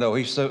 I know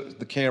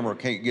the camera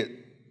can't get,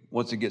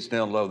 once it gets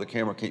down low, the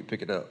camera can't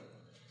pick it up.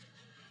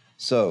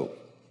 So,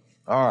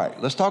 all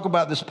right, let's talk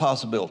about this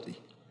possibility.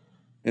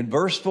 In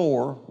verse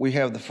 4, we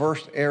have the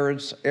first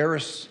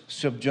aorist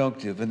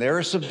subjunctive, and the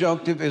aorist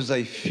subjunctive is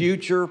a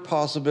future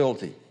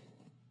possibility.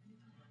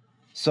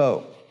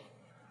 So,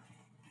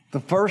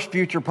 the first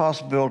future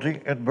possibility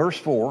in verse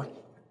 4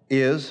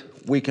 is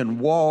we can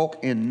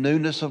walk in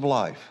newness of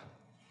life.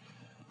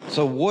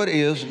 So, what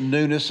is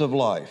newness of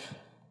life?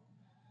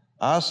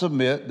 I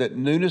submit that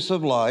newness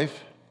of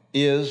life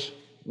is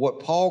what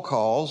Paul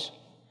calls,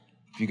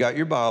 if you got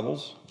your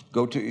Bibles,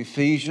 go to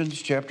Ephesians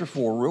chapter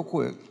 4 real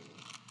quick.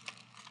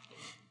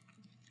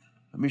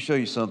 Let me show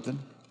you something.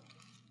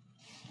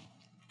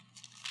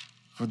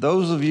 For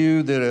those of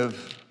you that have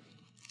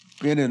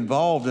been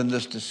involved in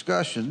this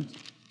discussion,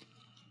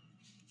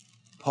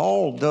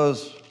 Paul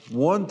does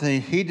one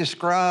thing. He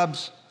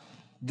describes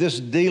this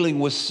dealing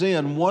with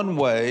sin one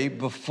way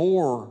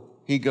before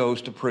he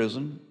goes to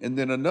prison, and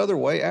then another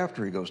way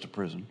after he goes to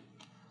prison.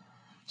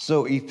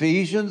 So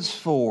Ephesians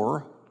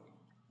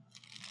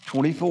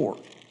 4:24.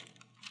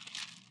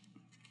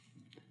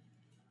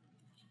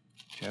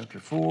 Chapter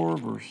 4,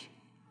 verse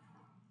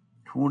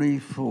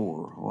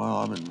 24. Well,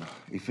 I'm in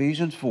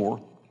Ephesians 4.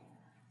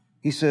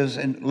 He says,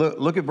 and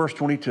look at verse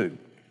 22.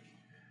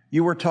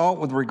 You were taught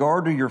with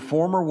regard to your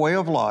former way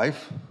of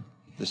life.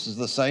 This is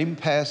the same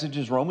passage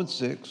as Romans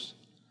 6,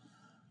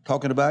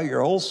 talking about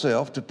your old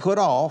self, to put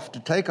off,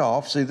 to take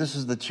off. See, this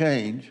is the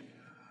change,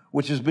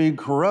 which is being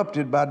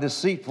corrupted by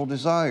deceitful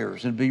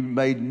desires, and be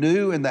made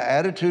new in the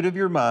attitude of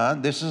your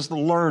mind. This is the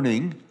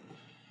learning.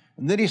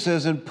 And then he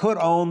says, and put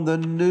on the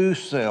new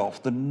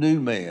self, the new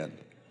man.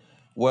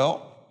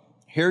 Well,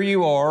 here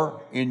you are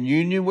in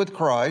union with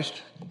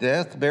Christ,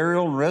 death,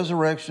 burial, and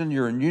resurrection.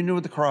 You're in union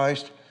with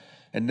Christ,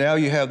 and now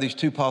you have these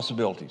two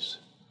possibilities.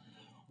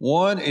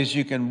 One is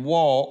you can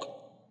walk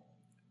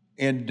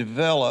and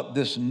develop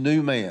this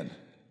new man.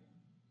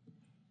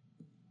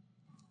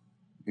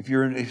 If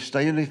you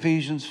stay in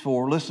Ephesians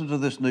 4, listen to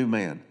this new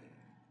man.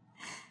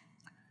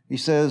 He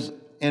says,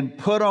 and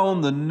put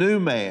on the new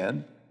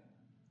man,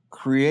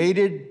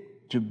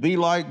 created to be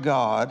like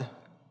God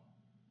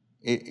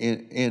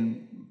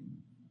in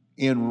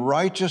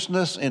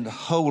righteousness and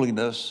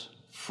holiness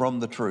from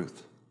the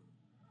truth.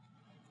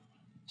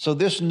 So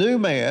this new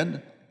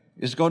man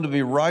is going to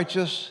be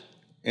righteous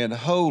and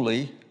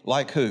holy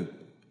like who?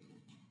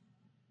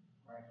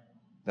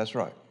 That's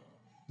right.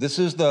 This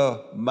is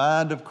the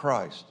mind of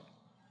Christ.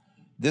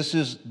 This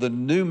is the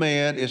new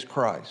man is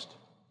Christ.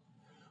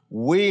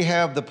 We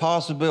have the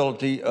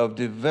possibility of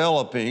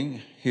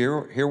developing,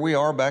 here we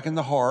are back in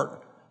the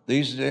heart,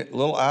 these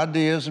little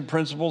ideas and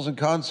principles and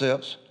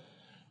concepts.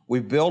 We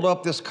build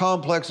up this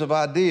complex of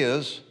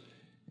ideas,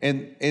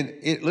 and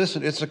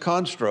listen, it's a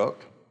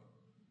construct.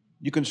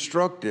 You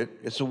construct it.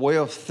 It's a way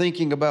of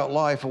thinking about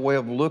life, a way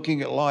of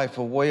looking at life,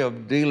 a way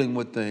of dealing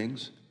with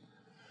things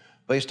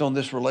based on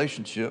this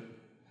relationship.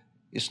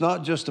 It's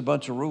not just a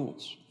bunch of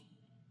rules.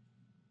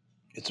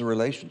 It's a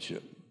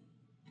relationship.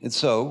 And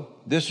so,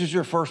 this is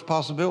your first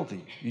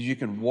possibility, is you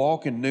can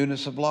walk in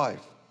newness of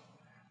life.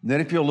 And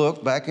then if you'll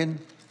look back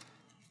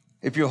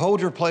if you'll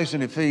hold your place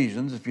in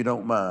Ephesians, if you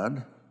don't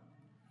mind,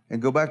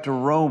 and go back to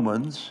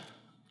Romans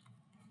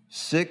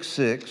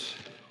 6:6.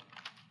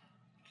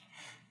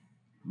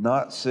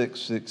 not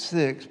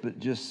 666, but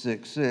just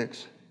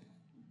 66.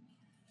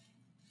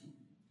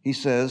 He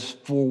says,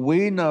 "For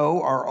we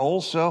know our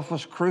old self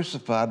was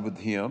crucified with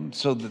him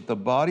so that the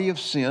body of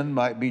sin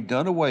might be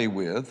done away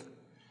with,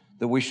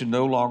 that we should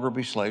no longer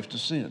be slaves to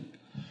sin."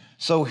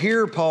 So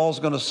here Paul's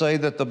going to say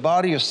that the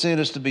body of sin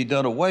is to be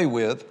done away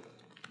with.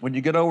 When you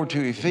get over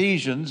to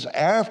Ephesians,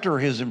 after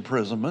his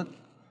imprisonment,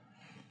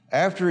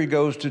 after he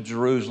goes to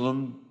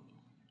Jerusalem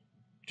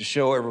to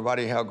show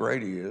everybody how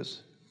great he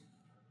is,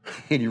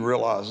 and he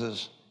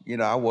realizes,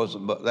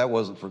 that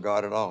wasn't for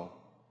God at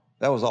all.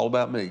 That was all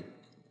about me.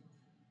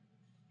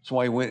 That's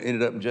why he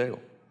ended up in jail.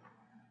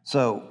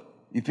 So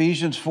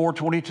Ephesians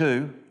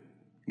 4:22,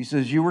 he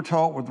says, "You were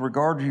taught with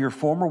regard to your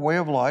former way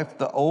of life,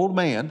 the old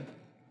man."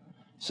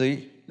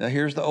 See, now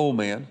here's the old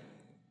man,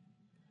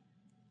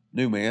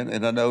 new man.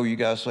 And I know you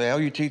guys say, "How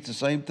you teach the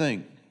same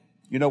thing?"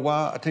 You know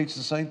why I teach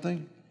the same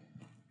thing?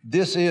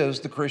 This is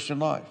the Christian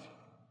life.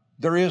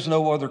 There is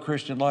no other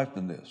Christian life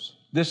than this.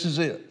 This is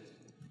it.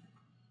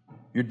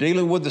 You're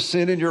dealing with the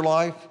sin in your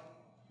life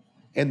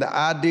and the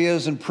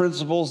ideas and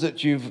principles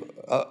that you've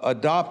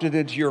adopted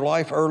into your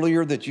life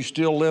earlier that you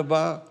still live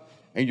by,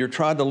 and you're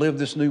trying to live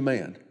this new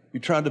man.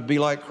 You're trying to be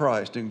like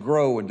Christ and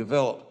grow and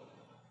develop.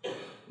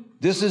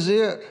 This is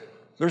it.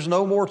 There's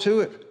no more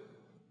to it.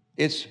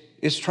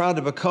 It's trying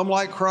to become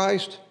like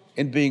Christ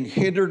and being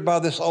hindered by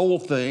this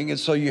old thing, and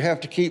so you have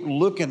to keep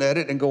looking at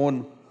it and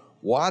going,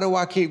 why do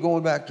I keep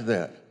going back to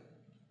that?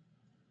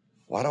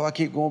 Why do I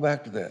keep going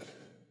back to that?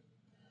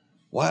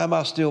 Why am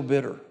I still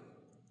bitter?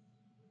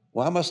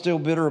 Why am I still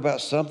bitter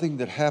about something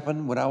that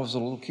happened when I was a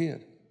little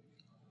kid?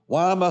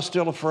 Why am I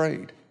still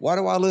afraid? Why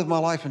do I live my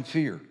life in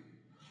fear?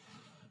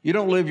 You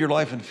don't live your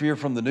life in fear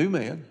from the new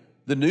man.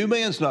 The new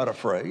man's not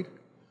afraid.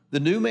 The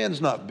new man's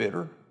not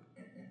bitter.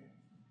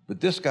 But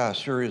this guy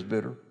sure is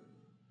bitter.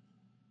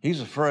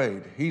 He's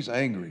afraid. He's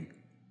angry.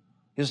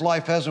 His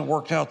life hasn't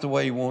worked out the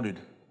way he wanted.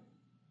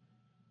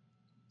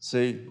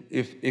 See,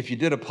 if you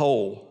did a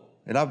poll,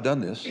 and I've done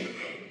this,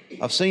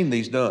 I've seen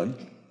these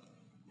done.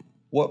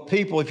 What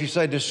people, if you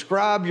say,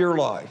 describe your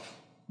life,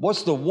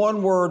 what's the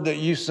one word that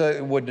you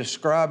say would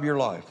describe your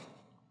life?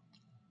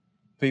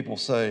 People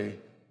say,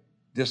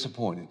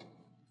 disappointed.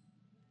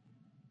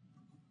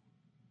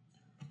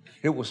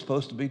 It was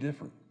supposed to be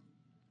different,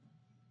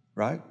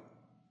 right?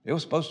 It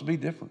was supposed to be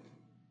different.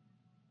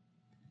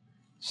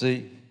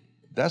 See,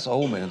 that's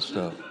old man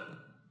stuff.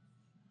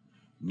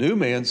 New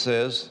man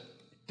says,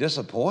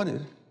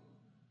 disappointed.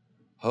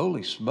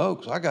 Holy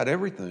smokes, I got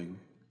everything.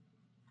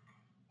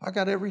 I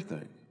got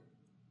everything.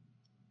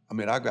 I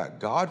mean, I got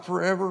God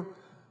forever.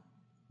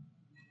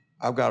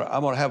 I'm going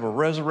to have a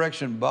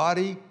resurrection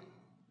body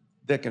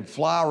that can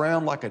fly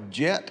around like a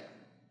jet,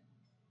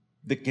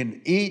 that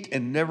can eat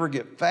and never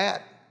get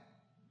fat.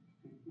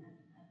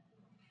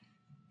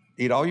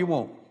 Eat all you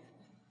want.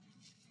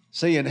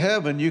 See, in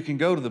heaven, you can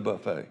go to the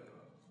buffet,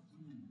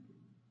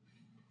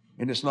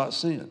 and it's not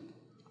sin.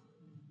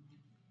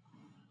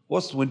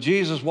 When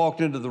Jesus walked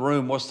into the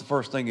room, what's the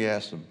first thing he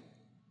asked him?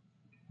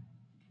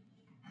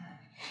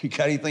 You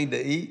got anything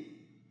to eat?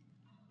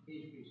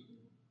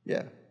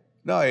 Yeah.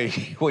 No,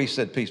 he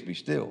said, peace be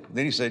still.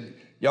 Then he said,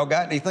 y'all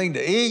got anything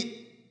to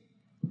eat?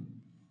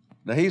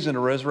 Now he's in a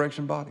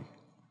resurrection body.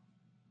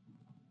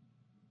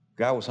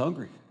 Guy was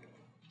hungry.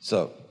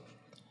 So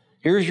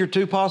here's your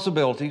two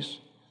possibilities.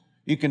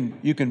 You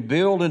can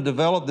build and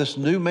develop this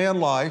new man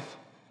life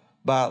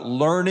by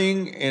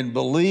learning and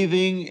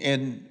believing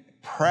and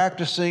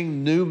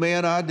practicing new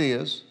man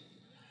ideas.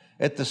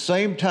 At the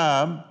same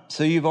time,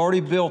 so you've already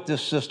built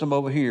this system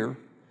over here.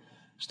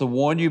 It's the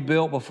one you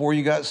built before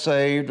you got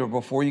saved or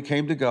before you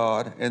came to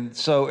God. And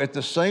so at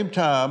the same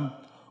time,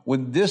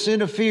 when this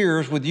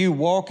interferes with you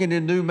walking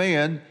in new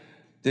man,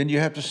 then you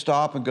have to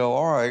stop and go,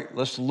 all right,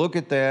 let's look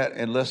at that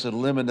and let's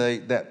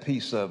eliminate that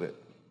piece of it.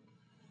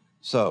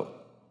 So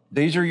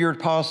these are your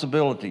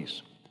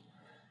possibilities.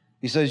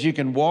 He says you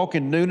can walk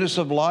in newness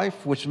of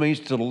life, which means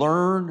to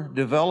learn,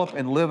 develop,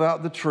 and live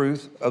out the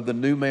truth of the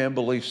new man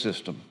belief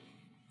system.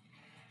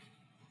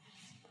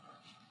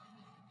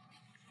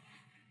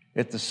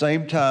 At the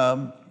same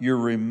time, you're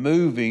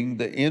removing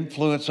the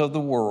influence of the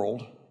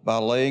world by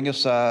laying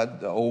aside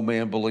the old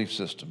man belief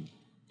system.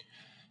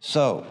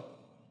 So,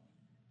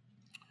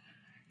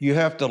 you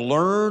have to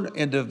learn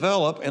and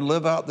develop and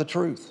live out the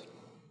truth.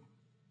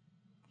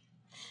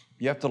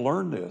 You have to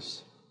learn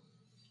this.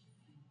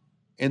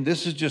 And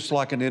this is just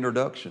like an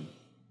introduction.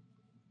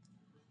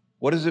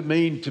 What does it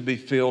mean to be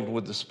filled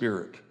with the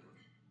Spirit?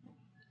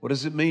 What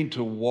does it mean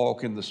to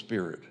walk in the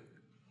Spirit?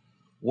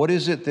 What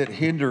is it that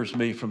hinders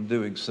me from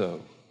doing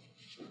so?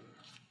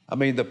 I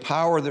mean, the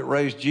power that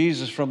raised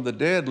Jesus from the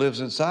dead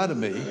lives inside of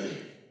me.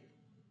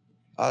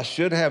 I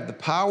should have the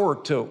power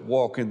to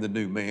walk in the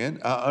new man.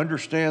 I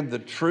understand the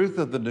truth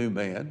of the new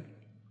man.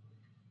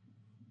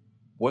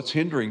 What's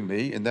hindering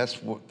me, and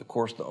that's, of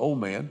course, the old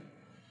man.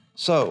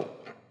 So,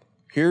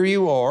 here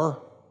you are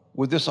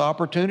with this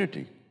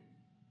opportunity.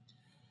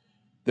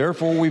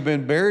 Therefore, we've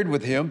been buried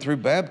with him through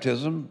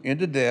baptism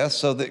into death,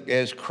 so that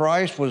as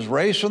Christ was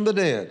raised from the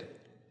dead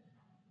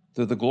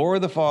through the glory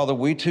of the Father,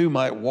 we too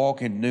might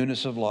walk in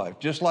newness of life.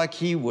 Just like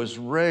he was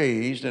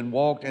raised and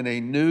walked in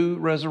a new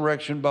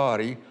resurrection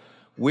body,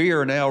 we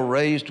are now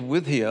raised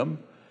with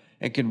him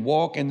and can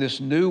walk in this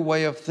new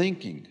way of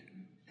thinking.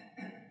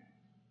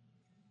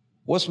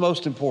 What's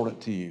most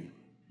important to you?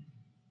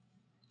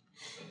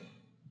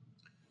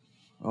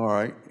 All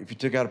right, if you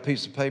took out a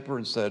piece of paper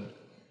and said,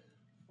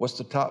 what's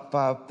the top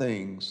 5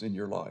 things in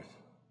your life?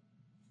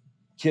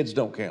 Kids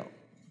don't count.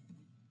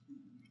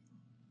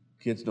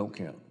 Kids don't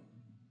count.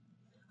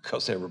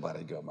 Because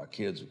everybody got my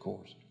kids, of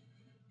course.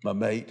 My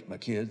mate, my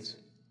kids.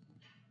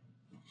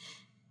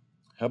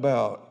 How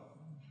about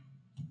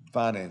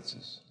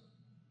finances?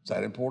 Is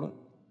that important?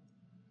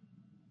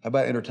 How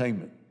about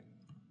entertainment?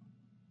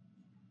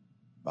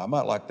 I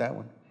might like that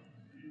one.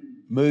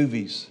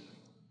 Movies.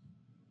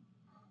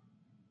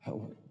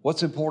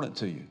 What's important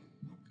to you?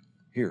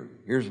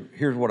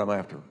 Here's what I'm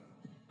after.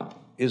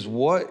 Is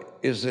what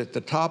is at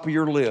the top of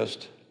your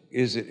list,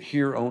 is it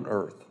here on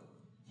earth?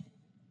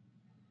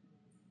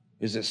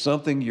 Is it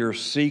something you're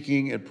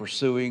seeking and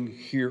pursuing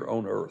here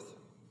on earth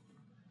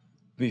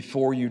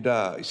before you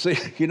die? See,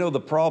 you know the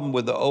problem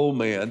with the old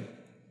man,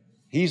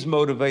 he's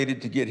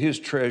motivated to get his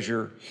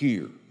treasure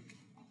here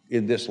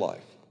in this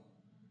life.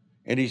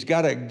 And he's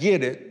got to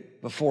get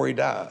it before he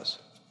dies.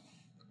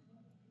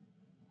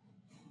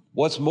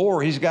 What's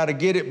more, he's got to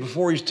get it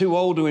before he's too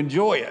old to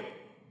enjoy it.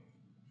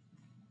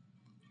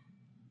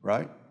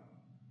 Right?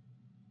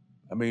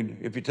 I mean,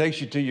 if it takes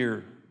you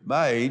to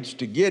my age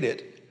to get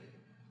it,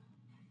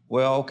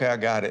 well, okay, I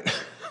got it.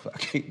 I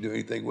can't do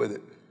anything with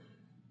it.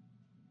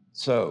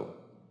 So,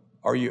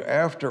 are you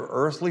after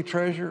earthly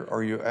treasure or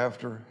are you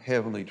after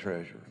heavenly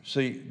treasure?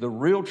 See, the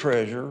real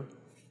treasure,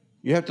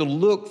 you have to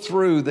look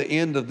through the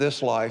end of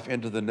this life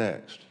into the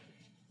next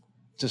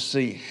to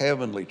see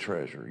heavenly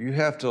treasure. You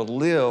have to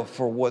live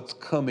for what's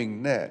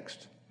coming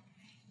next.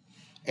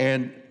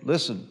 And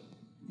listen,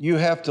 you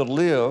have to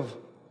live,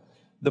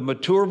 the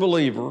mature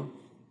believer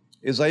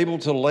is able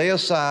to lay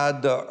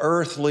aside the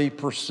earthly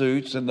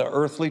pursuits and the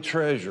earthly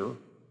treasure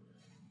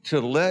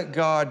to let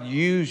God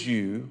use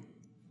you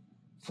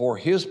for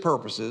his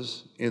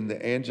purposes in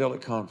the angelic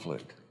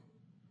conflict.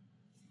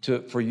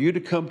 For you to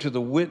come to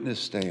the witness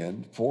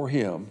stand for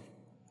him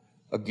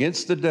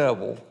against the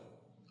devil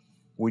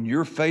when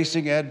you're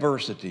facing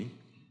adversity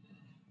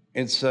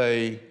and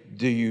say,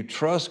 do you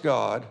trust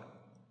God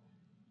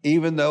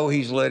even though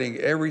he's letting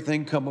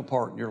everything come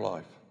apart in your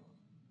life?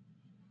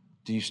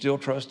 Do you still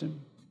trust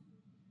him?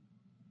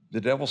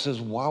 The devil says,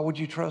 why would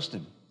you trust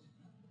him?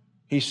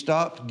 He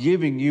stopped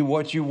giving you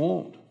what you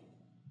want.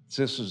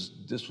 This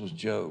was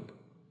Job.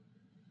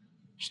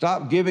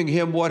 Stop giving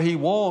him what he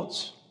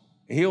wants.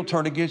 He'll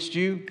turn against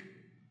you.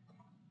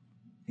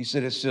 He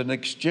said, it's an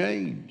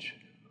exchange.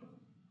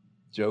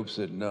 Job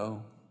said,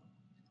 no.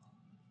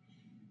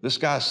 This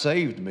guy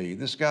saved me.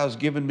 This guy's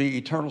given me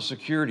eternal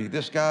security.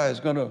 I'm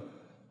going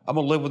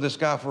to live with this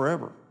guy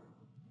forever.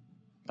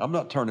 I'm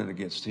not turning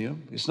against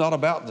him. It's not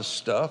about the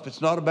stuff.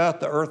 It's not about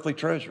the earthly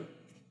treasure.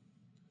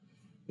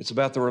 It's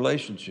about the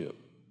relationship.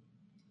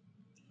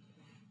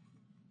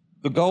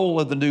 The goal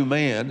of the new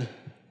man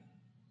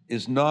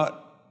is not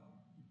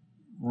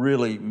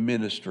really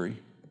ministry,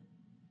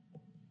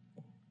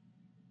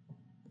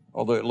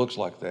 although it looks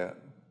like that.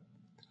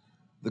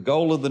 The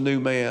goal of the new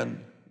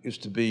man is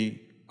to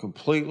be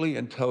completely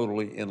and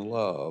totally in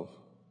love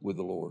with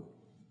the Lord.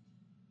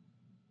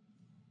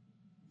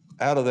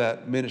 Out of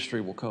that,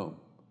 ministry will come.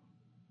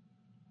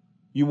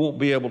 You won't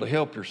be able to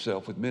help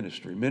yourself with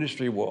ministry.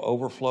 Ministry will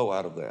overflow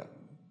out of that.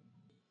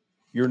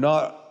 You're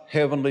not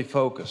heavenly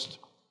focused.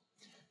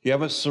 You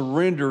haven't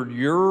surrendered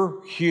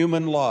your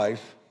human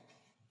life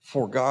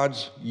for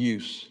God's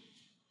use.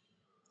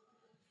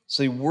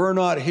 See, we're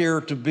not here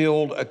to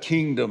build a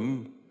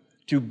kingdom,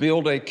 to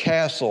build a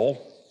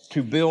castle,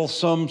 to build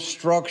some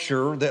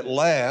structure that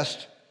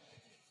lasts.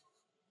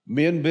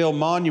 Men build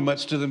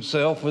monuments to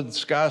themselves with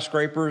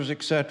skyscrapers,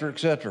 et cetera, et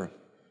cetera.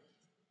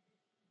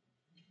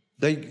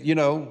 They,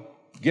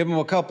 give them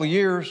a couple of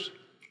years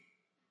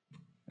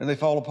and they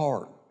fall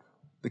apart.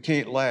 They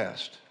can't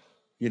last,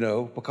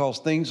 because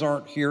things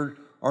are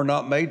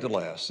not made to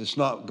last. It's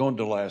not going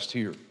to last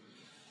here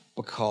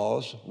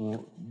because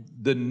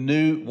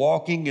the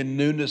walking in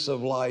newness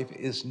of life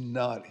is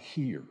not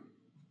here.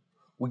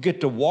 We get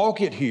to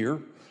walk it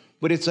here,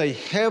 but it's a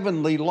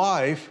heavenly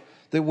life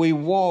that we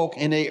walk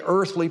in an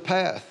earthly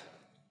path.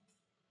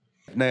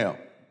 Now,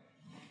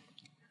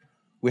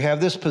 we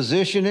have this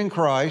position in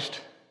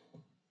Christ.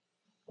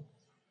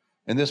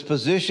 And this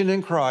position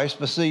in Christ,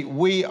 but see,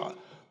 we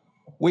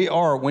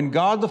are, when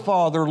God the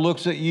Father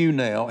looks at you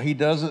now, he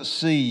doesn't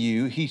see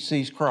you, he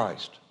sees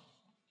Christ.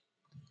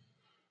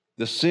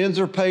 The sins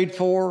are paid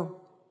for.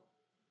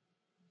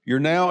 You're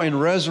now in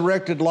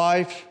resurrected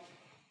life.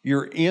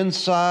 You're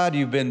inside,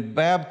 you've been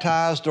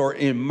baptized or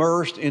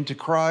immersed into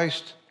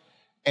Christ.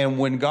 And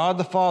when God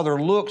the Father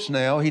looks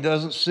now, he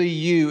doesn't see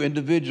you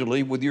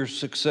individually with your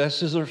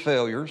successes or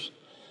failures,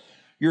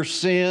 your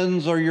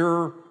sins or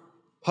your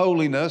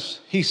holiness.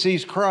 He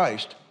sees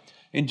Christ.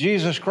 And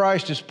Jesus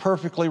Christ is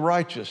perfectly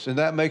righteous, and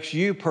that makes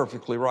you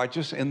perfectly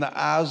righteous in the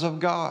eyes of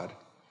God.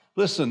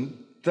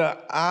 Listen, the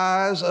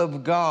eyes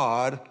of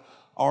God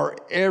are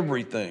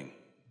everything.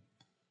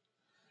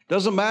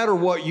 Doesn't matter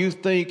what you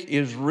think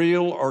is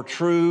real or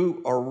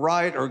true or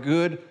right or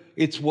good.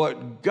 It's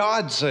what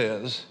God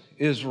says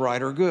is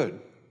right or good.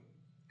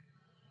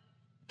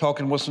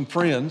 Talking with some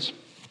friends.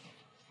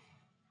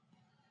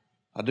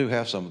 I do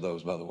have some of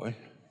those, by the way.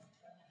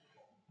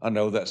 I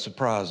know that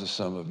surprises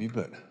some of you,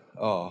 but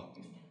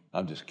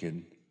I'm just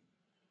kidding.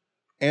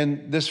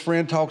 And this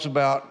friend talks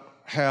about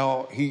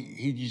how he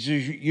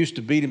used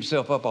to beat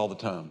himself up all the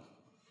time.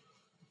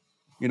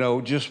 You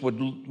know, just would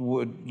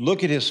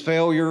look at his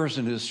failures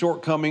and his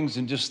shortcomings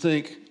and just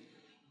think,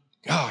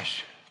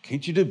 gosh,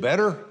 can't you do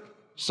better?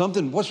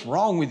 What's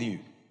wrong with you?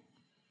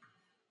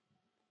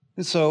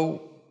 And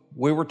so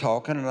we were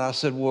talking, and I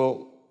said,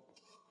 well,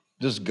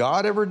 does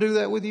God ever do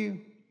that with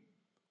you?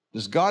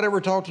 Does God ever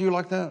talk to you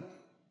like that?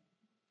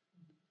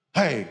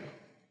 Hey,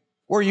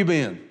 where you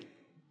been?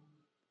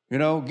 You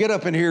know, get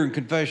up in here and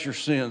confess your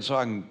sins so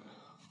I can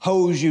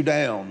hose you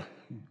down.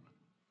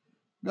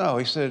 No,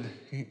 he said,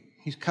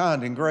 he's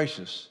kind and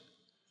gracious.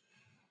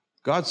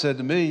 God said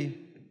to me,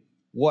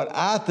 what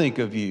I think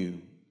of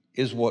you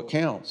is what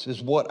counts.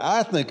 Is what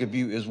I think of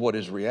you is what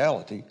is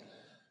reality.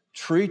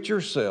 Treat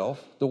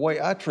yourself the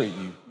way I treat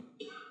you.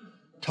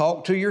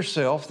 Talk to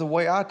yourself the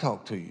way I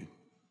talk to you.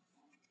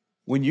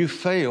 When you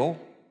fail,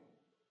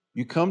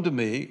 you come to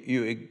me,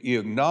 you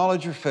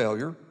acknowledge your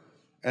failure,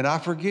 and I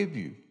forgive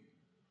you.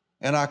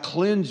 And I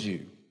cleanse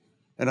you.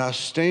 And I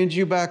stand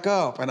you back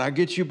up, and I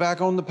get you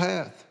back on the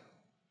path.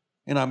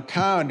 And I'm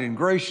kind and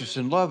gracious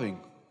and loving.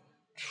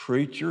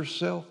 Treat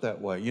yourself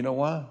that way. You know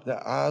why?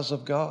 The eyes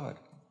of God.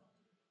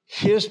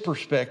 His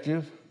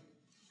perspective,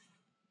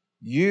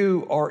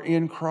 you are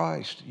in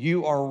Christ.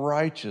 You are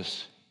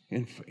righteous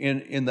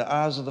in the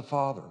eyes of the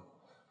Father.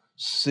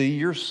 See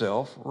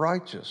yourself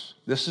righteous.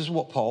 This is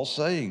what Paul's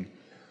saying.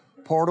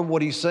 Part of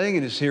what he's saying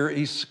is here,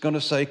 he's going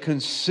to say,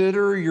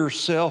 consider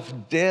yourself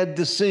dead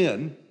to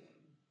sin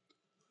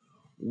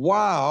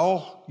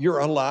while you're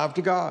alive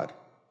to God.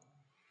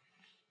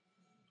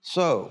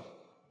 So,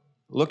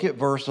 look at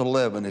verse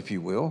 11, if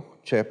you will,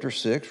 chapter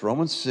 6,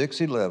 Romans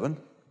 6:11.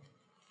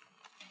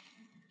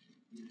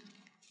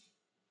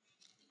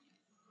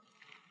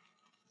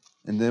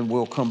 And then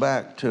we'll come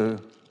back to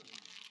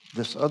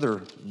this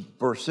other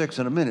verse 6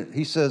 in a minute.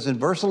 He says in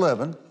verse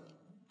 11,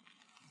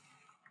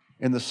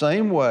 in the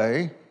same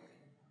way,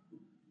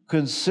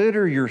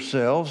 consider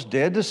yourselves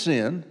dead to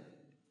sin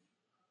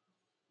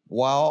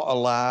while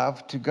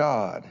alive to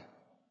God.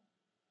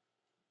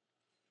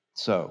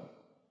 So,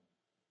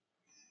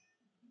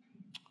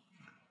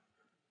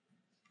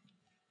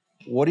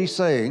 what he's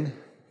saying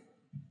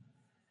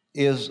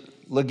is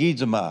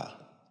logizomai.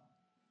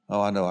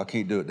 Oh, I know, I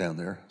can't do it down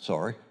there.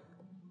 Sorry.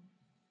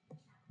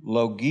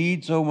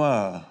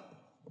 Logizomai.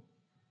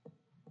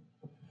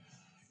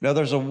 Now,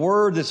 there's a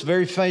word that's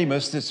very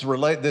famous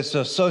that's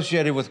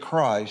associated with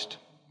Christ,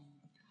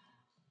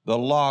 the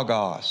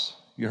logos.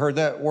 You heard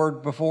that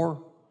word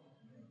before?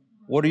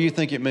 What do you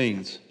think it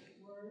means?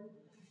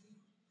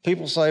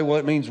 People say, well,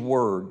 it means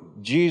word.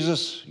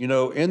 Jesus,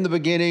 in the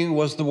beginning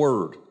was the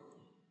Word.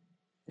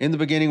 In the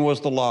beginning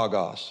was the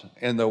logos,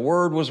 and the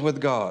Word was with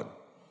God.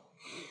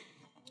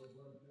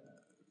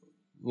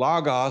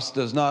 Logos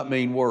does not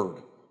mean word.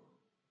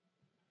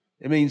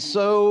 It means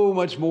so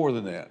much more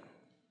than that.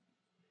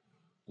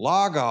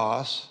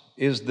 Logos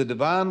is the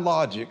divine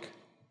logic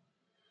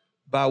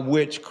by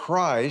which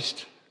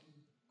Christ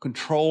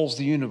controls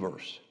the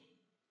universe.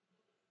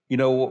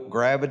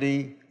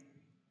 Gravity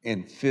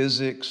and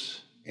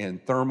physics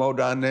and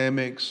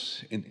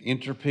thermodynamics and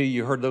entropy,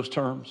 you heard those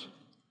terms?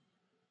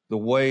 The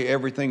way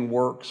everything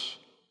works,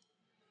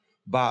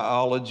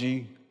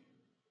 biology,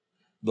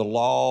 the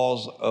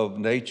laws of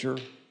nature,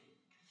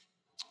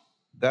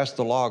 that's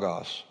the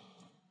logos.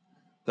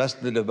 That's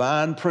the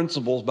divine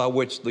principles by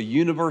which the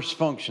universe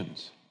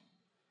functions.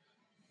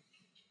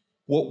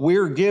 What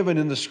we're given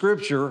in the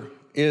scripture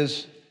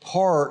is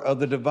part of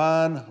the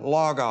divine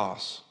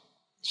logos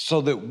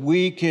so that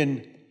we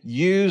can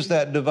use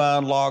that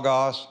divine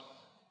logos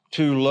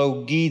to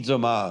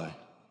logizomai,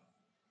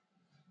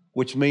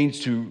 which means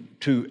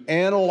to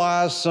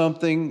analyze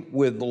something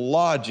with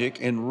logic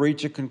and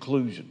reach a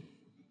conclusion.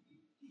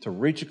 To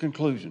reach a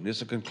conclusion.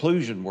 It's a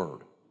conclusion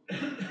word.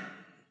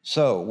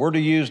 So we're to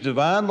use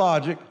divine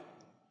logic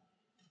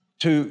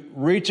to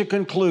reach a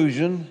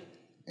conclusion,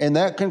 and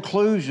that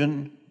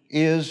conclusion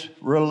is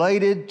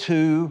related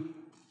to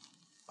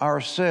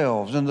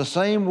ourselves. In the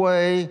same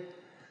way,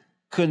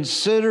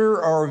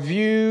 consider or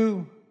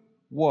view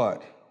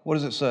what? What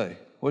does it say?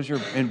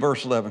 In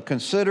verse 11?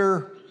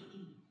 Consider,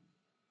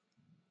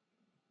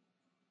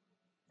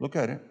 look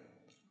at it,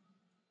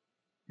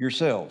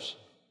 yourselves,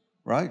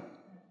 right?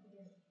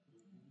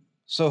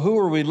 So who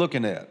are we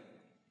looking at?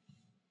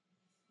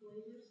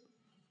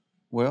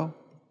 Well,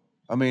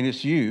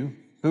 it's you.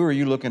 Who are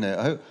you looking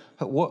at?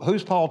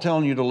 Who's Paul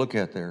telling you to look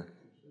at there?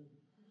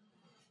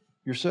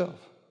 Yourself.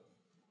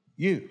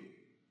 You.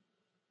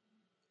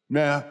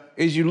 Now,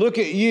 as you look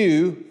at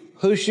you,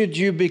 who should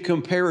you be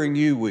comparing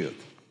you with?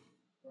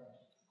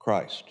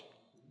 Christ.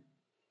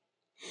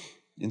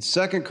 In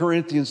 2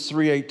 Corinthians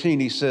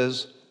 3:18, he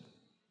says,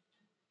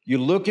 you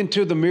look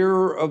into the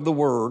mirror of the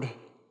Word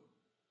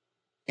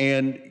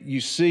and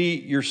you see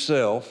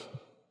yourself,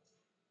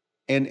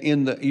 and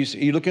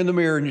you look in the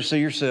mirror and you see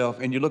yourself,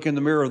 and you look in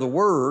the mirror of the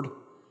Word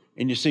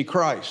and you see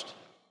Christ.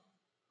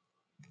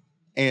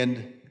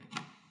 And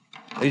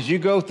as you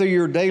go through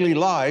your daily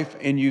life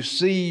and you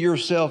see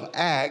yourself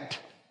act,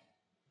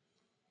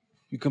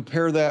 you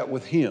compare that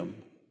with Him.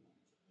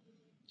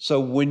 So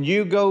when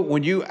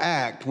you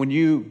act, when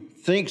you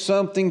think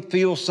something,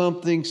 feel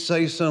something,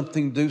 say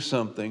something, do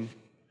something,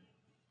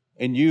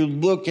 and you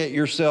look at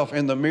yourself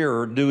in the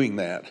mirror doing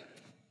that,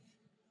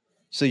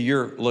 see,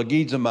 you're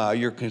logizomai,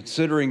 you're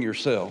considering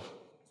yourself.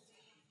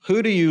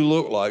 Who do you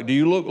look like? Do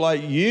you look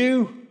like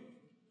you,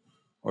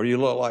 or do you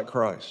look like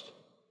Christ?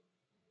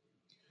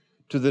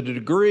 To the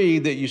degree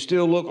that you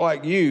still look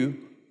like you,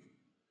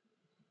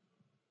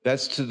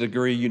 that's to the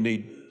degree you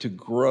need to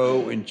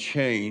grow and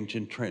change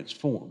and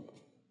transform.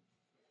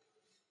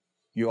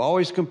 You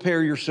always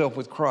compare yourself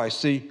with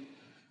Christ. See,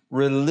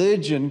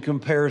 religion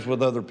compares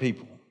with other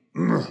people.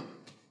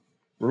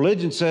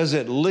 Religion says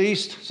at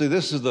least, see,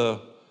 this is the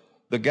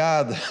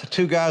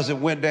two guys that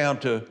went down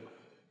to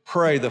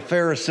pray, the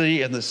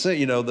Pharisee and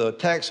the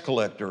tax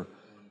collector.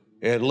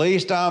 At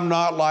least I'm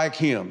not like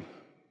him.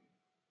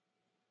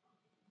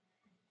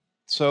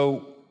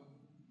 So,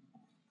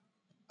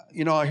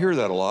 I hear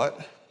that a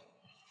lot.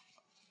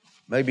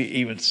 Maybe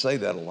even say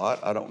that a lot,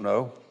 I don't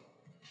know.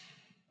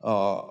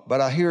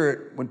 But I hear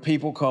it when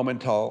people come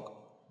and talk.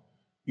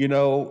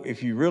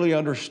 If you really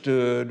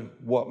understood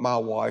what my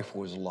wife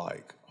was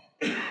like,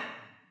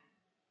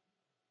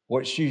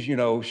 what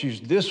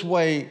she's this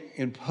way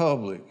in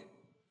public,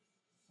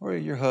 or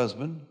your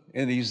husband,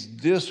 and he's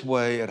this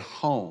way at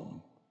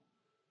home.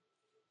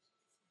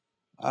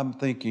 I'm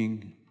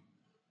thinking,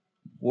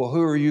 well,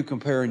 who are you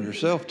comparing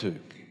yourself to?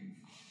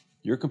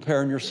 You're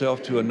comparing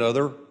yourself to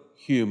another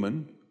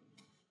human,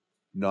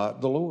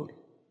 not the Lord.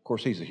 Of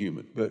course, he's a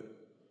human, but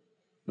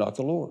not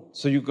the Lord.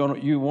 So you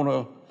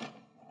want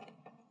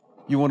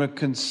to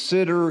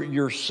consider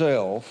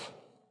yourself.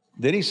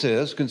 Then he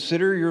says,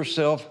 consider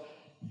yourself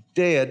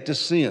dead to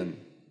sin.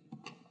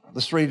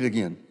 Let's read it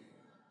again.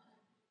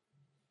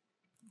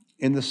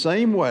 In the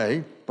same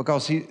way,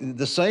 because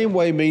the same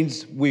way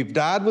means we've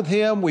died with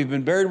him, we've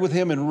been buried with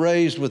him, and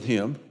raised with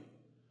him.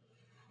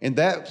 And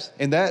that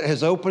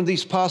has opened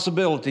these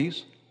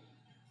possibilities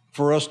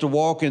for us to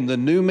walk in the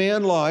new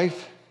man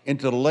life and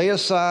to lay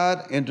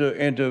aside and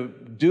to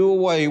do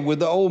away with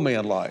the old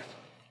man life.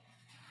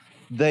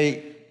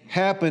 They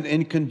happen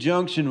in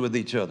conjunction with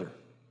each other.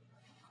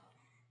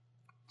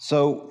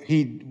 So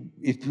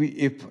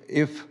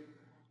if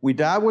we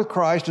die with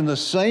Christ, in the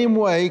same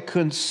way,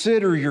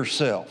 consider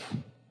yourself.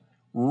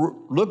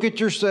 Look at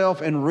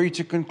yourself and reach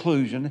a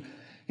conclusion.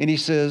 And he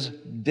says,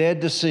 dead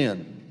to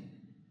sin.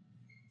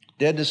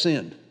 Dead to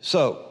sin.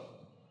 So,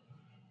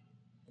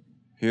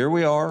 here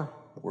we are.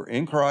 We're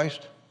in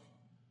Christ.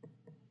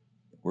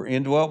 We're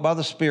indwelt by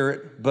the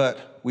Spirit,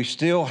 but we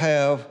still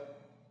have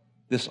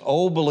this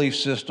old belief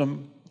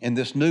system and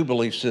this new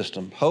belief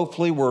system.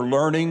 Hopefully, we're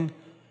learning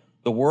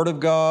the Word of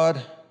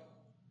God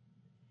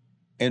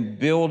and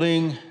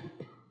building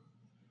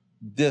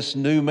this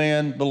new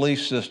man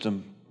belief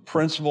system,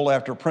 principle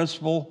after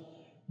principle,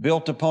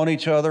 built upon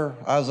each other.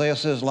 Isaiah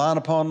says line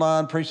upon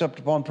line, precept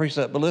upon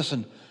precept. But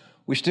listen,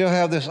 we still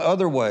have this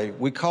other way.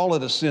 We call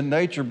it a sin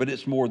nature, but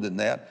it's more than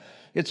that.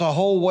 It's a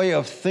whole way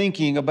of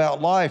thinking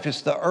about life.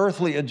 It's the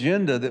earthly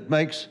agenda that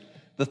makes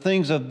the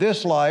things of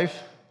this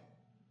life.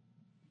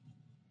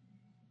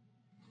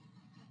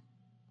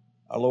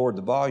 I lowered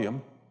the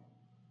volume.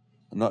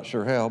 I'm not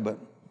sure how, but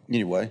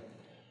anyway.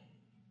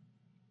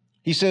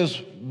 He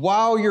says,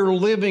 while you're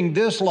living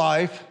this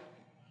life,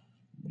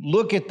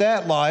 look at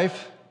that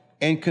life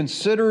and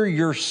consider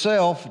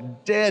yourself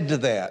dead to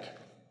that.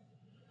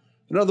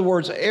 In other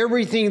words,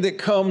 everything that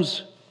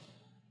comes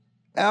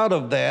out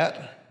of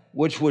that,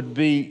 which would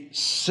be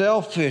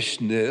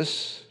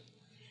selfishness,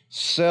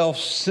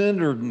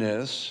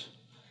 self-centeredness,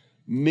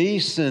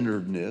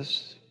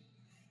 me-centeredness,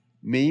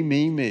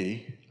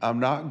 me, I'm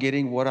not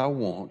getting what I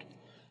want.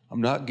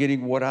 I'm not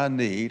getting what I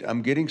need.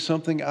 I'm getting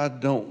something I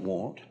don't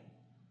want.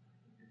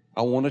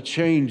 I want to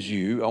change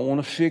you. I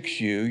want to fix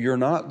you. You're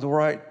not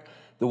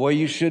the way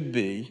you should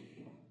be.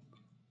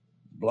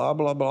 Blah,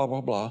 blah, blah,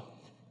 blah, blah.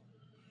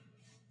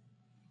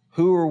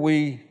 Who are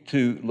we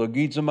to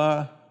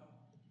logizomai?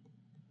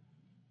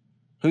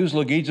 Who's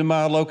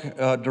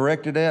logizomai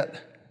directed at?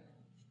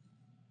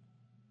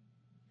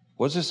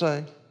 What does it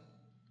say?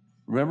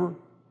 Remember?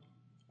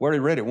 We already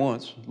read it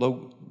once.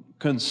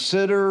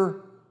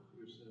 Consider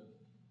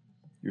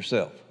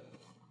yourself.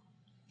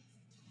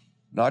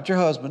 Not your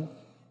husband,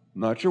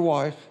 not your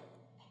wife,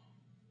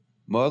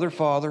 mother,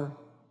 father,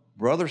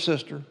 brother,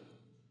 sister,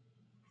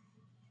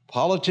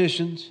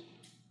 politicians,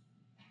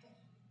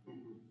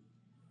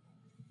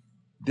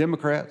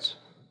 Democrats.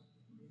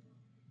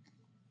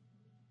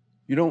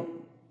 You don't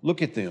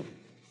look at them.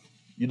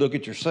 You look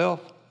at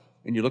yourself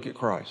and you look at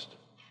Christ.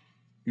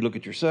 You look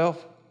at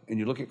yourself and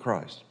you look at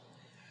Christ.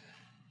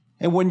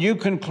 And when you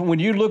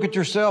look at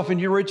yourself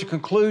and you reach a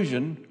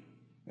conclusion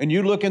and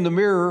you look in the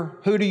mirror,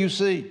 who do you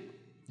see?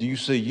 Do you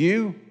see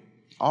you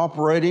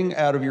operating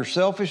out of your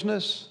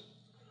selfishness,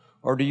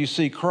 or do you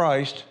see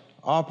Christ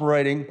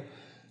operating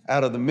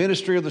out of the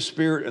ministry of the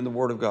Spirit and the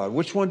Word of God?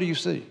 Which one do you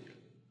see?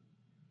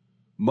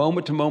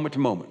 Moment to moment to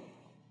moment.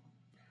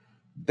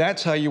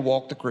 That's how you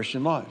walk the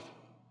Christian life.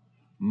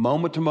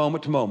 Moment to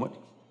moment to moment.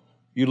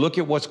 You look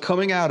at what's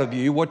coming out of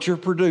you, what you're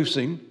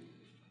producing,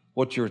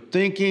 what you're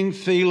thinking,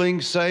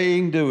 feeling,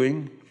 saying,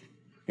 doing,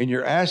 and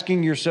you're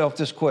asking yourself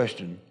this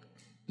question: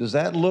 does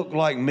that look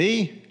like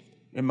me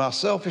and my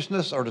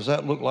selfishness, or does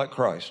that look like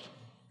Christ?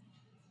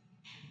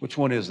 Which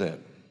one is that?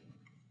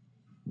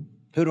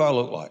 Who do I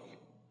look like?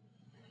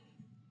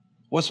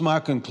 What's my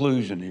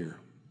conclusion here?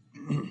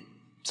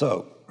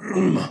 So,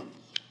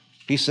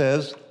 he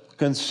says,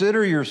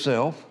 consider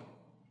yourself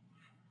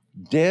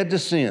dead to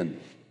sin.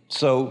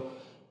 So,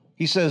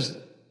 he says,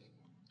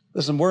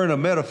 listen, we're in a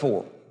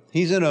metaphor.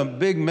 He's in a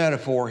big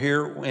metaphor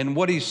here, and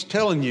what he's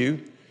telling you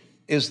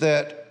is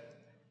that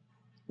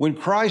when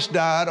Christ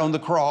died on the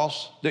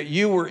cross, that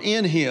you were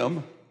in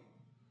him,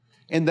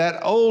 and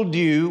that old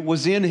you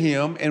was in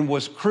him and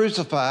was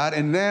crucified,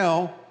 and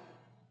now,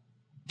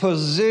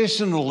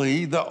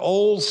 positionally, the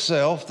old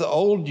self, the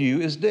old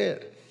you is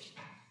dead.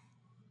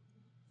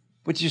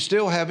 But you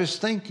still have his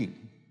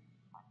thinking.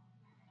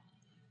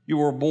 You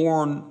were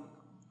born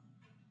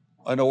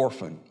an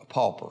orphan, a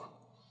pauper,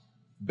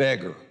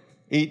 beggar,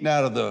 eaten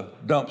out of the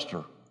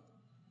dumpster.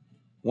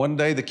 One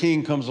day the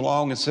king comes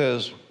along and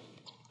says,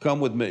 come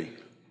with me.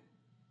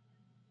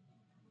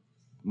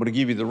 I'm going to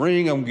give you the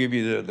ring. I'm going to give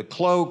you the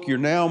cloak. You're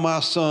now my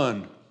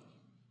son.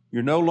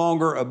 You're no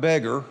longer a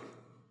beggar.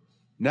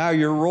 Now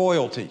you're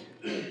royalty,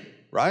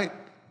 right?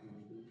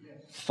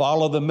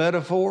 Follow the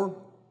metaphor.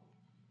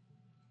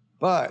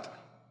 But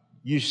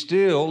you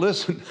still,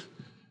 listen,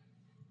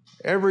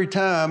 every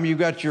time you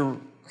got your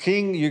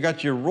king, you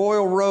got your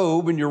royal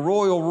robe and your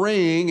royal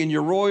ring and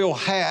your royal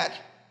hat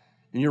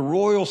and your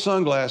royal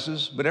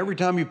sunglasses, but every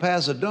time you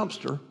pass a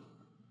dumpster,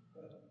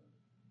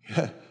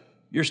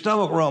 your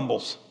stomach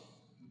rumbles.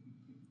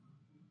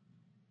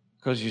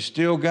 Because you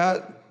still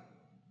got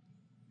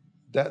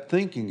that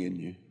thinking in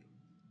you.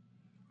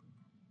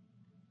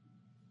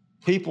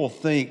 People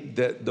think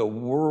that the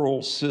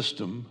world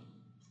system,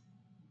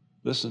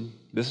 listen,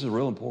 this is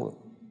real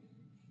important.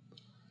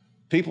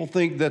 People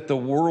think that the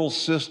world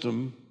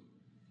system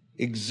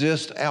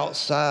exists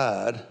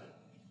outside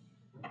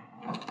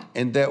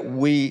and that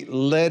we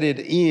let it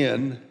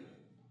in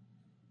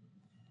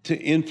to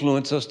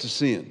influence us to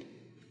sin.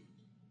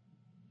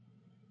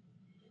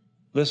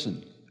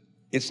 Listen,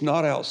 it's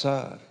not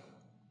outside.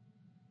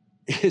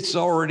 It's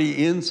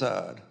already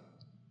inside.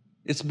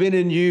 It's been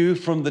in you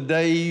from the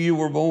day you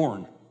were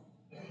born.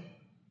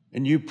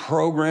 And you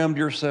programmed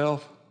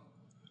yourself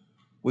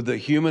with a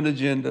human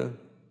agenda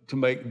to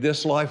make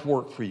this life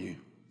work for you.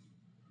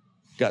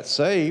 Got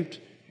saved,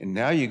 and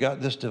now you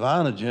got this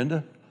divine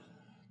agenda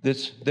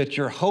that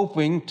you're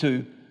hoping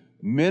to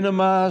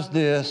minimize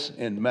this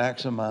and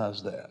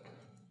maximize that.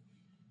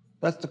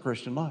 That's the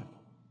Christian life.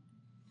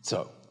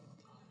 So,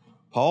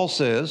 Paul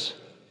says,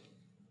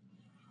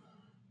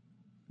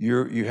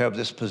 you have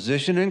this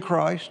position in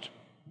Christ.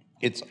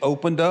 It's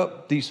opened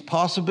up these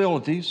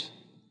possibilities.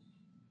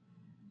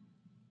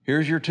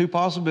 Here's your two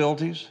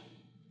possibilities.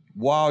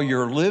 While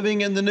you're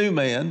living in the new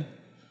man,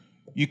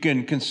 you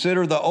can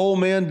consider the old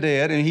man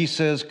dead, and he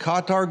says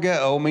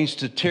katargeo means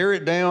to tear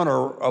it down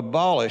or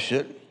abolish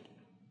it.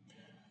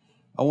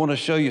 I want to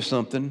show you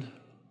something.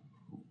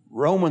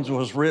 Romans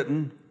was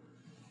written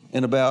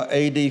in about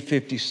AD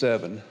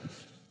 57.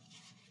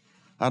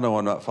 I know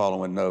I'm not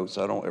following notes.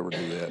 I don't ever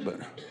do that, but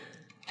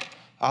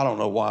I don't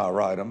know why I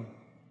write them.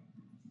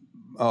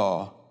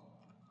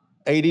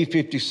 AD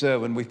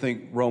 57, we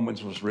think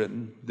Romans was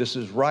written. This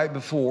is right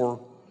before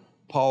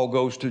Paul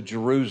goes to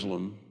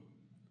Jerusalem.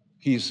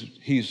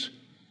 He's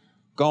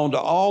gone to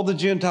all the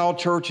Gentile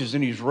churches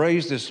and he's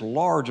raised this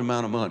large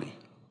amount of money.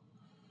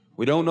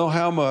 We don't know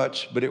how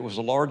much, but it was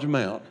a large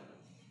amount.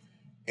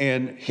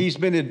 And he's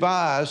been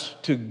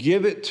advised to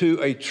give it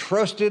to a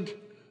trusted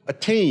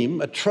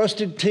team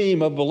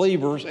of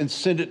believers and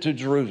send it to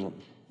Jerusalem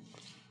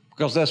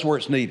because that's where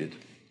it's needed.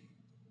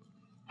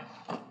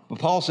 But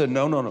Paul said,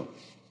 no.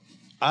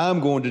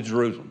 I'm going to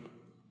Jerusalem.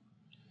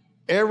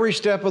 Every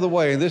step of the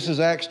way, and this is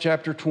Acts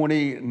chapter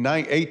 20,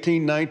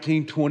 18,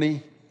 19,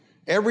 20.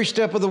 Every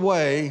step of the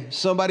way,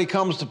 somebody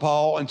comes to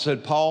Paul and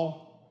said,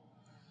 Paul,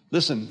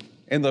 listen,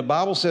 and the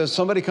Bible says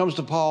somebody comes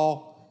to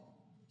Paul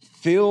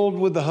filled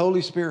with the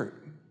Holy Spirit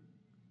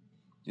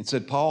and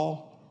said,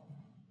 Paul,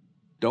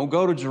 don't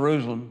go to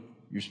Jerusalem.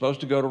 You're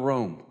supposed to go to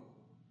Rome.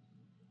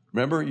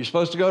 Remember, you're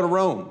supposed to go to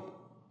Rome.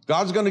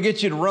 God's going to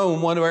get you to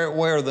Rome one way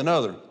or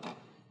another.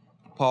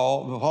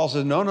 Paul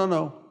says,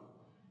 no.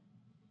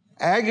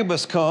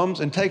 Agabus comes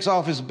and takes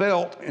off his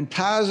belt and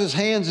ties his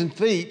hands and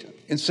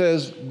feet and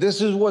says,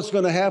 this is what's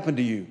going to happen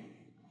to you.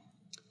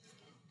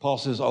 Paul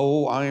says,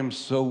 oh, I am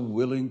so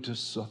willing to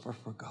suffer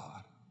for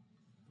God.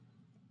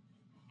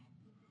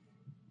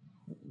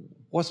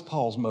 What's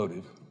Paul's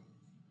motive?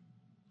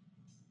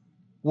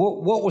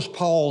 What was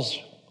Paul's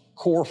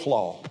core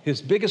flaw,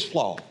 his biggest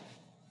flaw?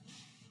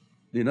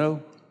 Do you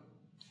know?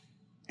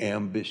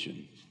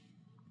 Ambition.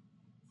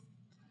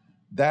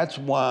 That's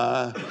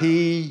why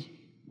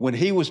when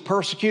he was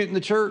persecuting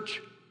the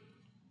church,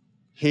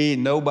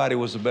 nobody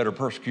was a better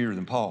persecutor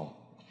than Paul.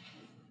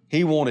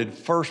 He wanted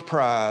first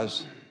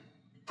prize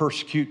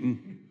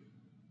persecuting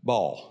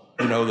ball.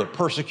 You know, the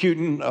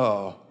persecuting,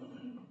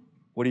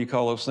 what do you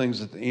call those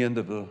things at the end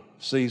of the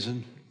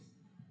season?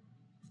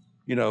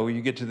 You know,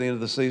 you get to the end of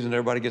the season,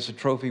 everybody gets a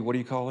trophy. What do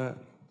you call that?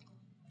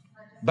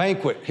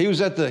 Banquet. He's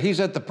at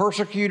the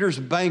persecutor's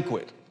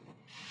banquet.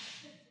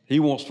 He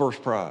wants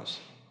first prize,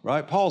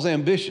 right? Paul's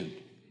ambition.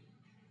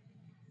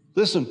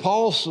 Listen,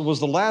 Paul was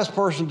the last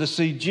person to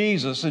see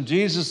Jesus, and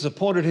Jesus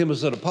appointed him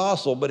as an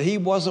apostle, but he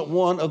wasn't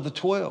one of the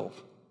 12.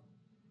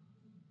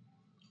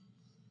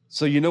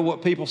 So you know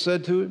what people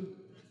said to him?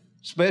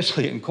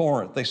 Especially in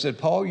Corinth. They said,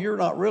 Paul, you're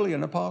not really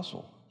an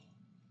apostle.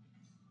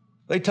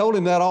 They told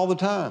him that all the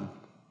time.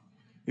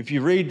 If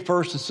you read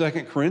 1st and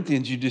 2nd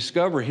Corinthians, you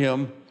discover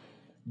him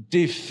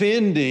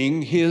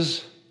defending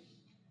his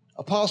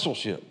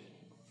apostleship.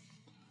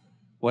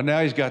 Well,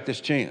 now he's got this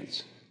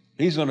chance.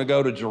 He's going to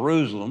go to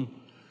Jerusalem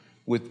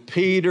with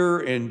Peter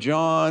and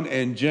John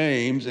and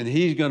James, and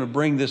he's going to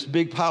bring this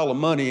big pile of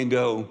money and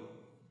go,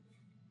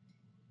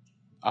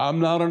 I'm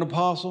not an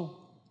apostle.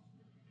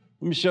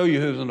 Let me show you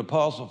who's an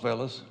apostle,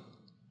 fellas.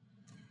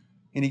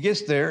 And he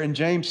gets there, and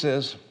James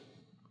says,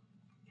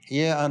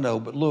 yeah, I know,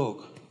 but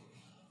look,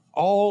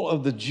 all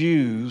of the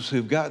Jews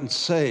who've gotten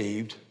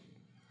saved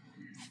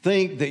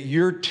think that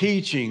you're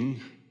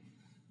teaching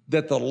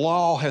that the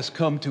law has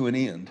come to an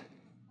end.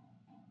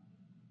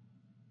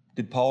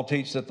 Did Paul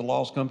teach that the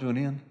law's come to an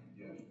end?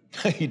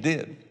 Yeah. He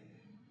did.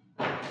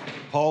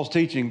 Paul's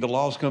teaching the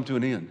law's come to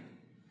an end.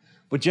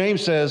 But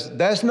James says,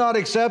 that's not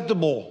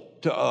acceptable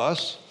to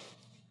us.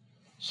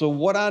 So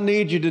what I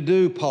need you to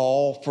do,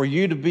 Paul, for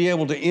you to be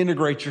able to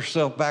integrate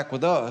yourself back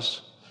with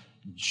us,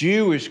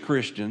 Jewish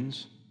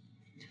Christians,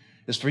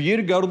 is for you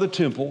to go to the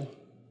temple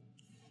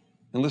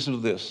and listen to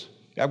this.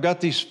 I've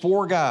got these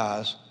 4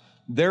 guys.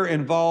 They're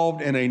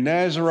involved in a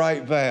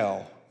Nazirite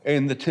vow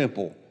in the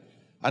temple.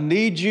 I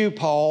need you,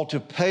 Paul, to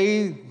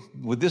pay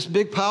with this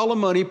big pile of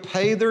money,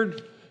 pay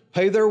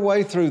their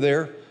way through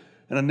there,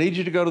 and I need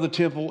you to go to the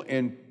temple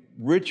and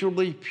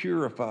ritually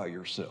purify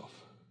yourself.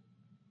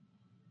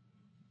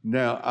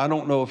 Now, I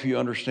don't know if you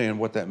understand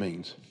what that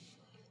means.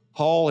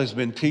 Paul has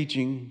been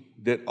teaching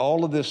that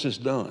all of this is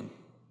done.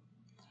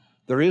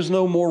 There is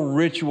no more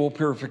ritual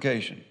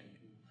purification.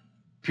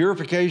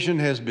 Purification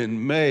has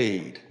been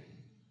made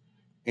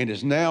and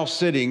is now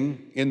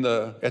sitting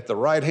at the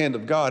right hand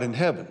of God in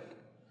heaven.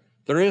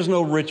 There is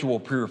no ritual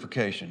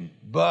purification,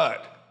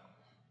 but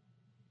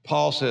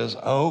Paul says,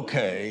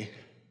 okay.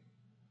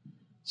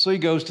 So he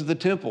goes to the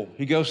temple.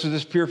 He goes to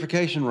this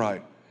purification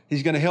rite.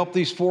 He's going to help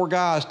these 4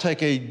 guys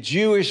take a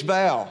Jewish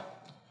vow.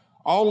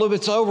 All of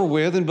it's over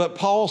with, but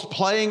Paul's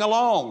playing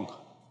along.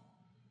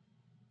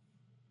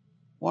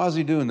 Why is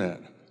he doing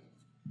that?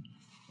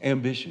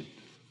 Ambition.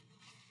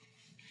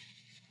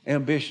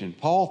 Ambition.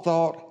 Paul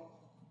thought,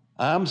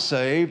 I'm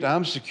saved,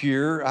 I'm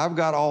secure, I've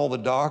got all the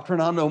doctrine,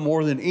 I know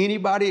more than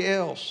anybody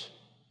else.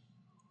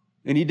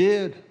 And he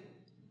did.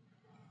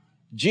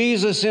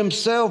 Jesus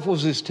himself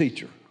was his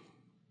teacher.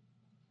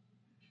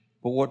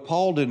 But what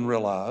Paul didn't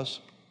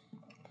realize,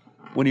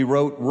 when he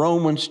wrote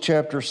Romans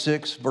chapter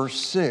 6, verse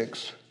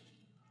 6,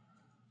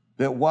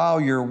 that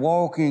while you're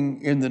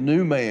walking in the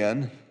new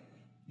man,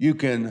 you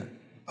can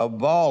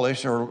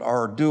abolish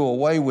or do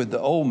away with the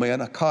old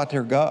man, a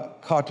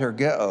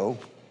katergeo,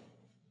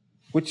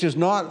 which is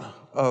not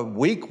a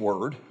weak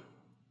word,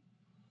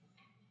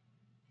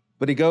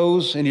 but he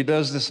goes and he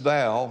does this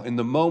vow, and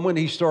the moment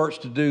he starts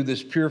to do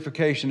this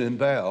purification and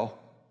vow,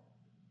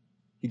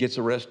 he gets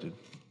arrested.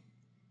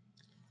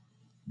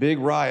 Big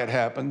riot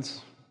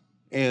happens,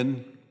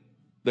 and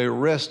they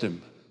arrest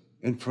him,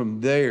 and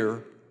from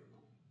there,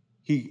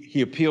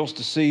 he appeals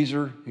to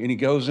Caesar, and he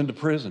goes into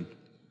prison.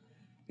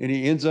 And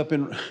he ends up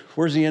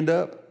where's he end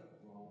up?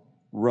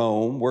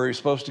 Rome, where he's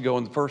supposed to go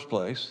in the first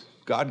place.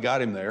 God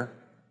got him there.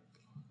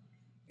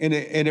 And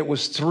it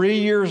was 3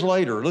 years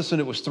later, listen,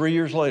 it was 3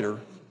 years later,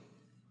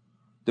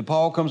 that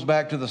Paul comes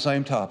back to the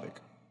same topic.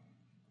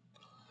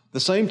 The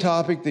same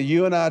topic that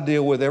you and I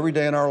deal with every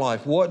day in our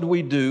life. What do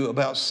we do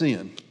about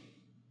sin?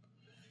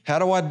 How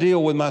do I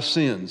deal with my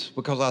sins?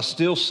 Because I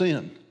still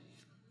sin.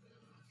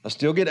 I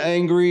still get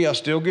angry. I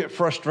still get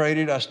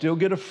frustrated. I still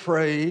get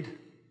afraid.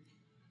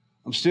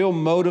 I'm still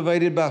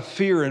motivated by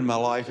fear in my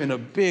life in a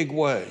big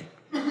way.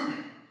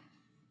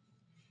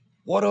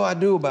 What do I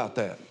do about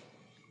that?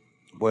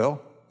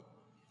 Well,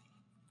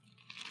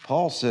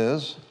 Paul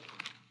says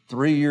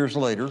 3 years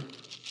later,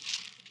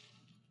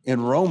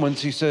 in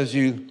Romans, he says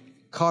you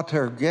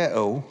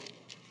katergeo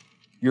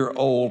your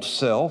old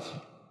self.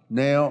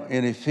 Now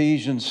in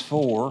Ephesians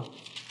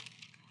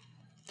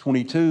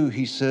 4:22,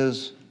 he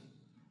says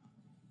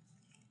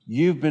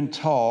you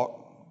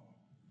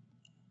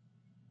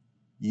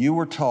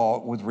were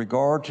taught with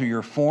regard to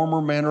your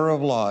former manner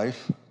of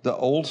life, the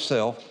old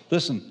self.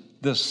 Listen,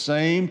 the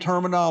same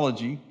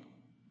terminology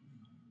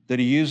that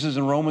he uses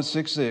in Romans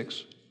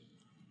 6:6.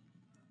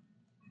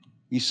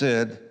 He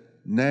said,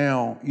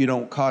 now you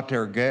don't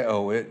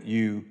katergeo it,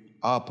 you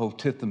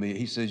apotithemi.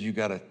 He says you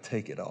got to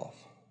take it off.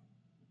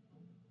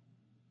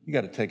 You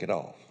got to take it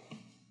off.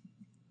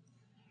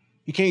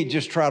 You can't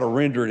just try to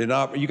render it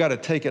you got to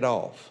take it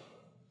off.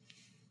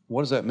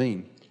 What does that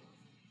mean?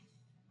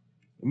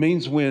 It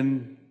means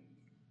when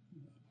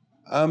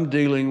I'm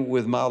dealing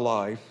with my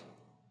life,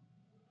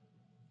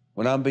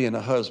 when I'm being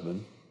a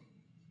husband,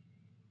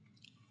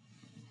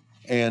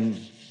 and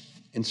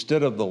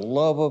instead of the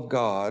love of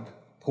God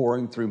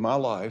pouring through my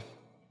life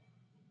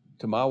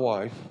to my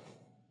wife,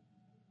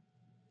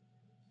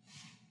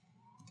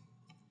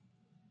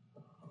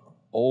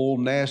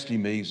 old nasty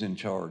me's in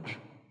charge.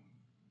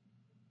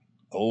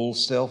 Old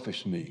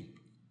selfish me.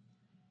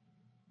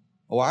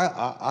 Oh,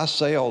 I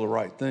say all the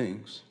right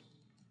things.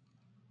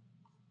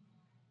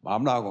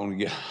 I'm not going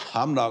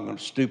to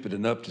stupid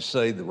enough to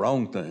say the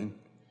wrong thing.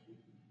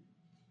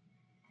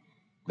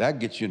 That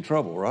gets you in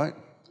trouble, right?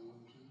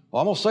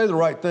 Well, I'm going to say the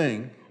right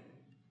thing,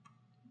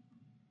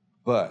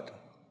 but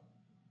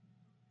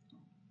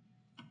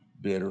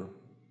bitter,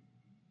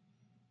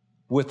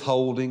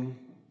 withholding,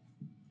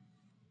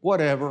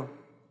 whatever.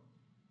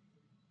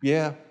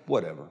 Yeah,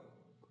 whatever.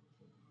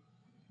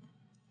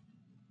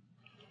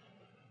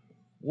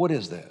 What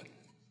is that?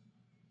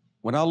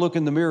 When I look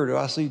in the mirror, do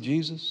I see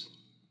Jesus?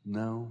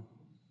 No.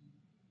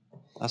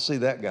 I see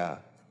that guy.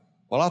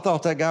 Well, I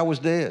thought that guy was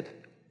dead.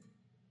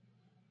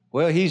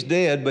 Well, he's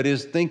dead, but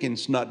his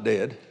thinking's not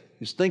dead.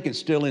 His thinking's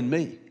still in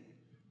me.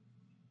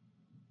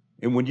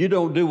 And when you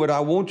don't do what I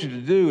want you to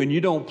do, and you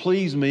don't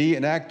please me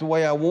and act the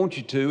way I want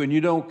you to, and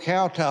you don't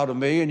kowtow to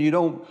me, and you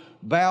don't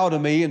bow to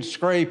me and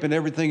scrape and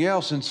everything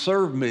else and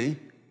serve me,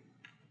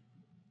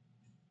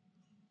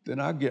 then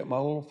I get my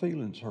little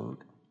feelings hurt.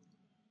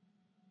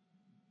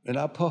 And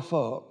I puff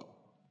up,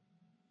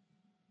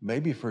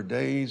 maybe for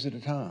days at a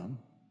time,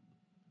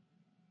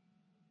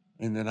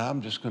 and then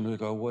I'm just going to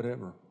go,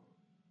 whatever.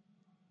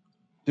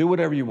 Do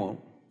whatever you want.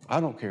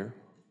 I don't care.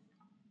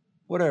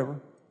 Whatever.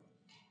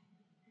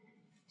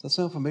 Does that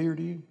sound familiar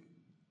to you?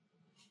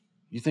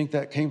 You think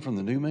that came from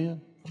the new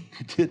man?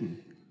 It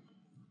didn't.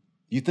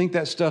 You think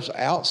that stuff's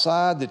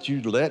outside that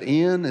you let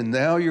in and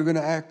now you're going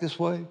to act this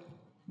way?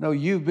 No,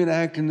 you've been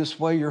acting this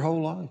way your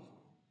whole life.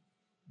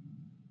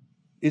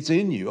 It's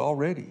in you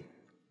already.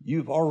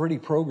 You've already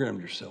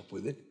programmed yourself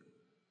with it.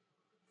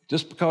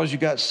 Just because you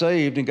got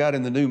saved and got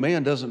in the new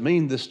man doesn't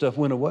mean this stuff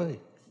went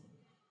away.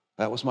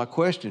 That was my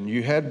question.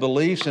 You had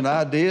beliefs and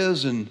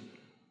ideas and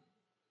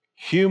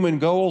human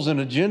goals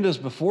and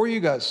agendas before you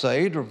got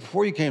saved or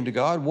before you came to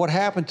God. What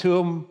happened to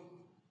them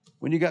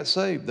when you got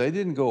saved? They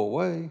didn't go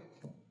away.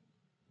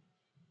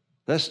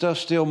 That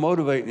stuff's still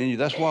motivating you.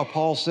 That's why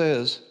Paul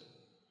says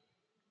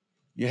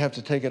you have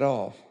to take it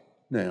off.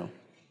 Now,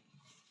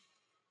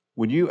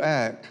 when you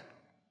act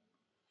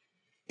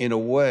in a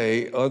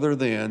way other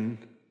than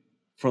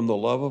from the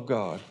love of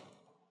God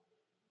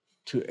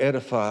to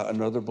edify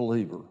another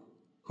believer,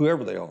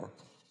 whoever they are,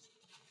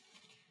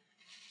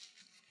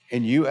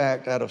 and you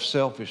act out of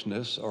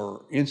selfishness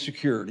or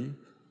insecurity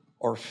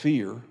or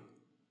fear,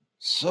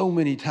 so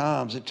many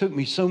times, it took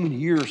me so many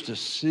years to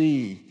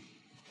see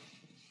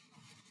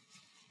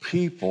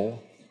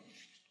people,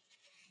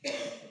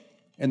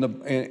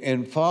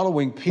 and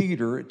following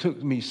Peter, it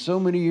took me so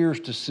many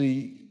years to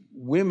see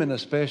women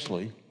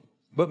especially,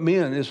 but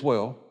men as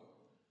well,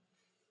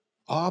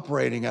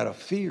 operating out of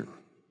fear.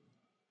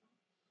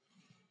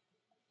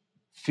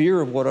 Fear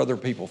of what other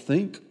people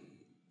think.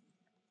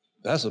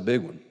 That's a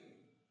big one.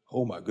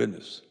 Oh my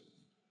goodness.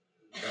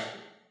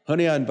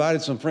 Honey, I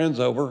invited some friends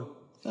over.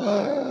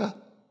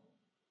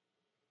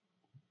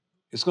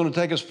 It's going to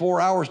take us 4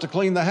 hours to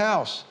clean the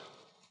house.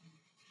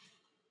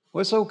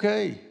 Well, it's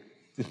okay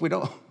if we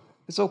don't.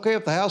 It's okay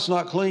if the house is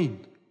not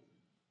clean.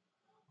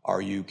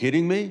 Are you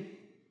kidding me?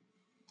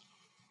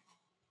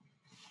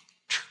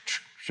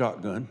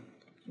 Shotgun.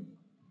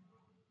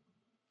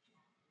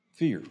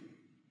 Fear.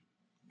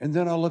 And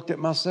then I looked at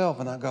myself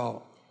and I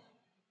go,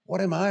 what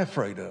am I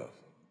afraid of?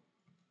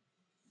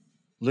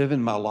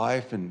 Living my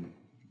life and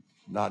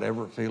not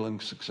ever feeling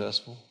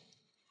successful?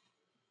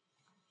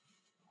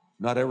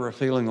 Not ever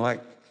feeling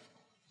like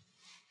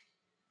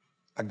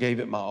I gave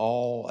it my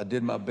all, I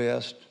did my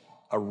best,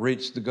 I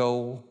reached the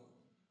goal,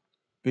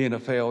 being a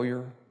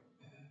failure,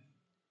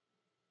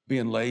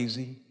 being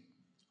lazy,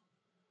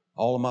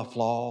 all of my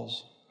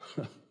flaws.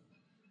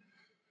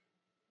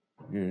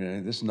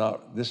 This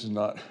is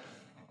not,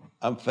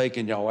 I'm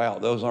faking y'all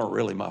out. Those aren't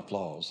really my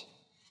flaws.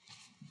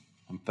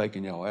 I'm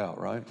faking y'all out,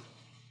 right?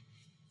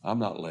 I'm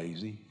not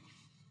lazy.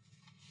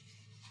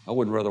 I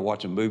wouldn't rather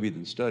watch a movie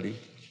than study.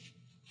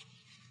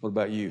 What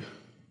about you?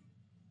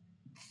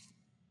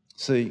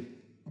 See,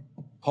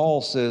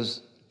 Paul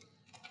says,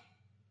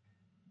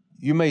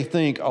 you may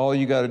think all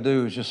you got to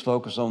do is just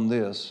focus on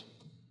this.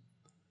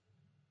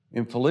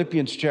 In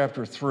Philippians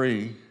chapter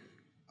 3,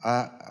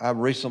 I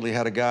recently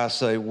had a guy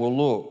say, well,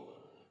 look,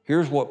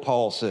 here's what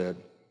Paul said.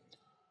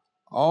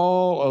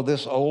 All of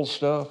this old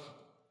stuff,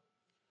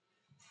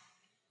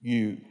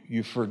 you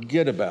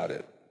forget about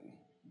it.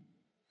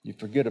 You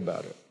forget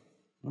about it.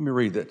 Let me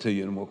read that to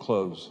you and we'll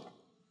close.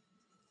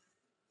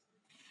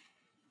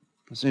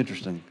 It's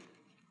interesting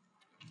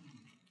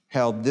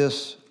how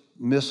this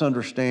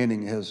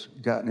misunderstanding has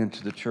gotten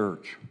into the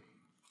church.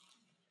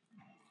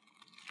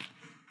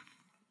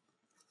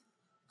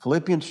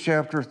 Philippians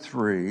chapter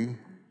 3.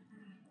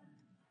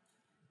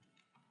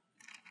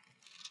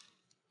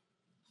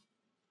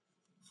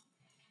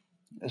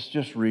 Let's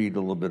just read a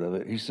little bit of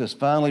it. He says,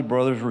 finally,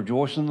 brothers,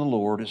 rejoice in the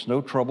Lord. It's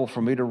no trouble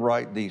for me to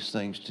write these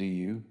things to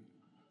you.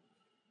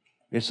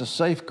 It's a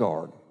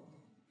safeguard.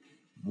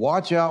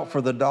 Watch out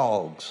for the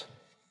dogs.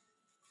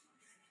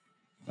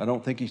 I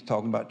don't think he's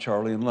talking about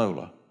Charlie and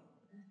Lola.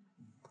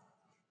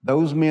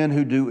 Those men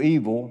who do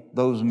evil,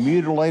 those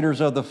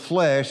mutilators of the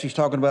flesh, he's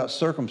talking about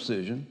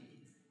circumcision.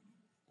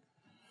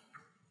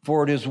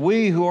 For it is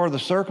we who are the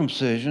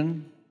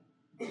circumcision,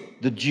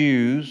 the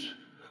Jews,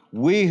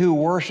 we who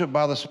worship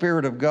by the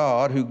Spirit of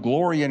God, who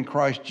glory in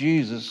Christ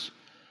Jesus,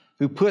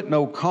 who put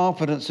no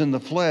confidence in the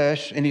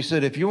flesh. And he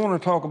said, if you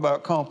want to talk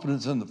about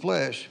confidence in the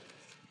flesh,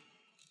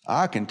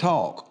 I can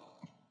talk.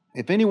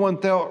 If anyone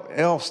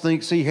else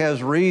thinks he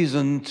has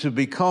reason to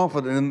be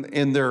confident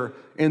in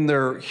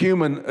their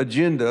human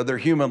agenda, their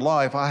human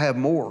life, I have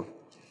more.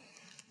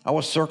 I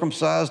was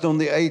circumcised on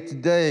the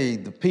 8th day,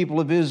 the people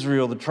of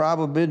Israel, the tribe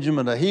of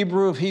Benjamin, a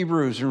Hebrew of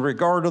Hebrews, in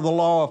regard to the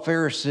law, a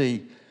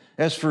Pharisee.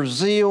 As for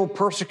zeal,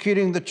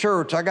 persecuting the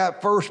church, I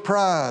got first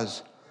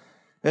prize.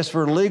 As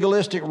for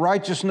legalistic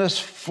righteousness,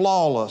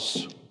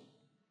 flawless.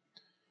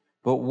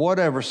 But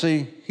whatever,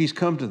 see, he's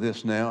come to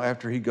this now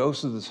after he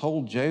goes through this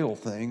whole jail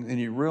thing and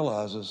he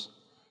realizes,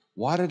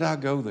 why did I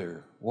go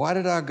there? Why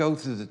did I go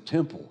through the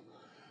temple?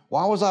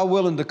 Why was I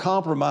willing to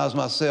compromise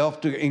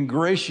myself, to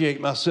ingratiate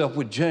myself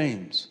with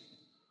James?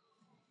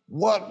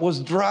 What was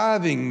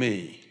driving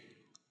me?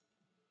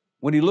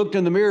 When he looked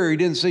in the mirror, he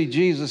didn't see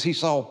Jesus, he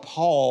saw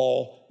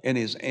Paul and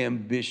his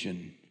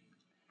ambition.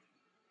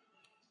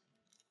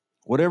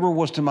 Whatever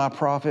was to my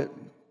profit,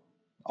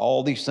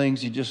 all these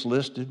things he just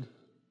listed,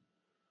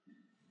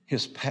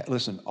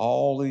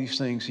 all these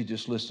things he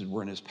just listed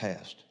were in his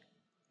past.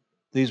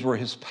 These were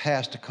his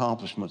past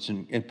accomplishments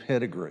and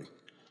pedigree.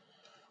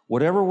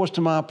 Whatever was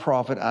to my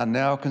profit, I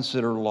now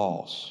consider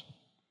loss.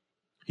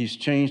 He's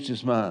changed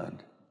his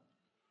mind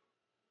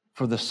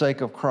for the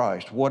sake of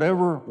Christ. What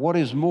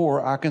is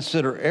more, I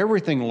consider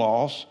everything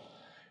loss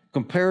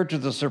compared to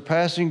the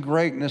surpassing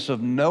greatness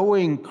of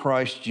knowing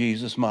Christ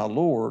Jesus, my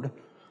Lord,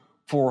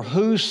 for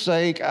whose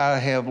sake I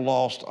have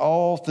lost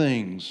all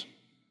things.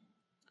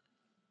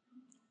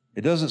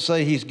 It doesn't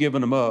say he's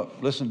given them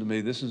up. Listen to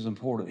me, this is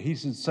important. He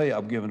doesn't say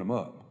I've given them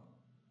up.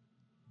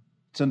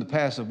 It's in the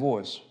passive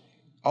voice.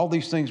 All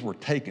these things were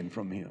taken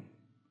from him.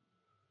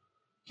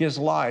 His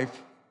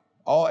life,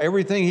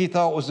 everything he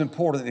thought was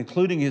important,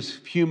 including his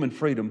human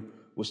freedom,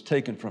 was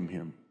taken from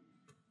him.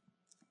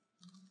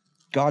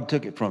 God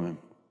took it from him.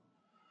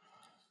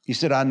 He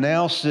said, I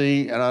now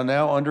see and I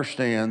now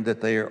understand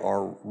that they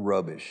are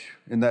rubbish.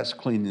 And that's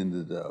cleaning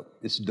it up.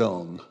 It's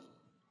dung.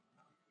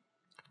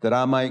 That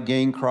I might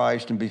gain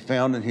Christ and be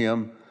found in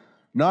him,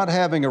 not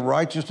having a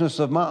righteousness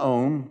of my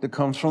own that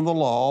comes from the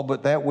law,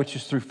 but that which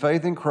is through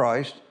faith in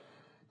Christ,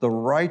 the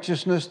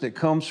righteousness that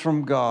comes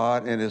from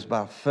God and is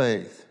by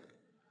faith.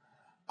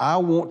 I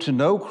want to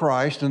know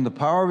Christ and the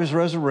power of his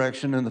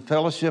resurrection and the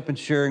fellowship and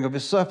sharing of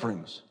his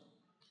sufferings.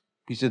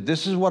 He said,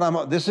 this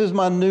is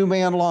my new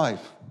man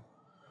life.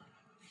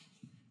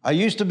 I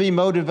used to be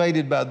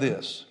motivated by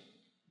this.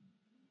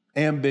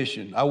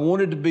 Ambition. I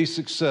wanted to be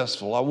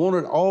successful. I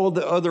wanted all of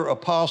the other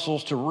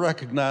apostles to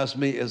recognize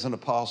me as an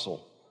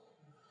apostle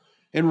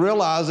and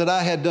realize that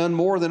I had done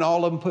more than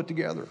all of them put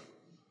together,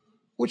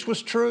 which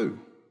was true.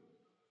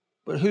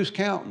 But who's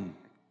counting?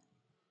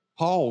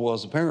 Paul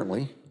was,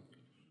 apparently.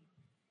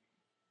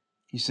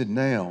 He said,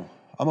 now,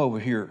 I'm over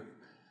here.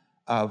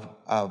 I've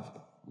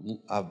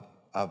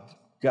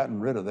gotten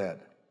rid of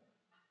that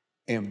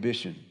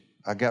ambition.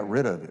 I got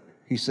rid of it.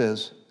 He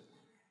says,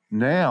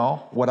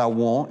 now what I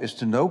want is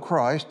to know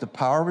Christ, the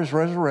power of his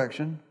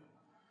resurrection,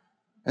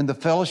 and the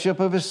fellowship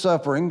of his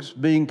sufferings,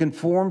 being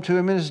conformed to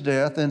him in his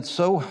death, and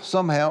so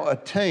somehow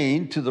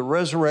attain to the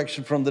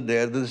resurrection from the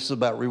dead. This is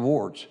about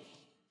rewards.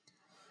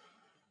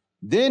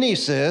 Then he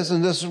says,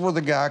 and this is where the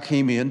guy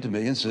came in to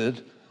me and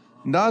said,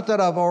 not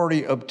that I've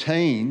already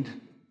obtained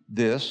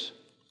this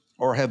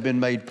or have been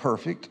made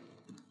perfect,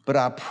 but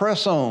I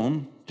press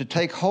on to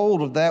take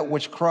hold of that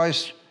which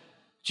Christ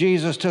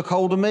Jesus took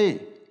hold of me.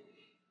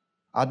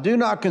 I do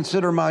not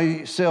consider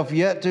myself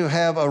yet to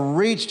have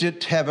reached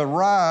it, have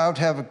arrived,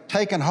 have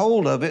taken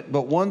hold of it,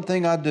 but one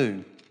thing I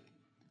do,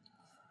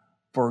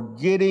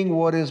 forgetting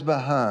what is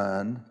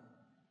behind,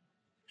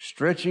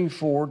 stretching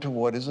forward to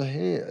what is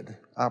ahead.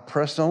 I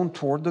press on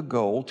toward the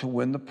goal to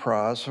win the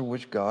prize for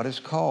which God has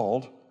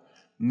called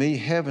me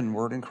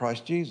heavenward in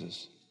Christ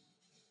Jesus.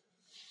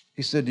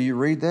 He said, do you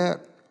read that?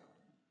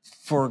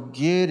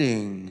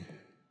 Forgetting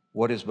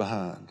what is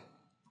behind.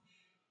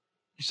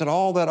 He said,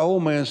 all that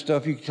old man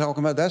stuff you're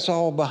talking about, that's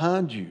all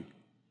behind you.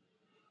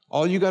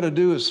 All you got to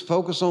do is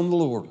focus on the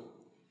Lord.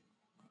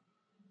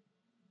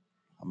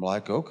 I'm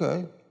like,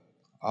 okay,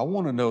 I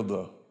want to know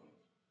the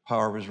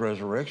power of his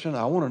resurrection.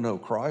 I want to know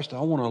Christ. I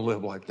want to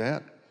live like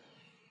that.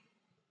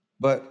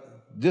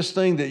 But this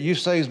thing that you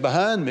say is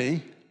behind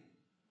me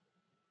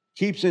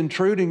keeps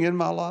intruding in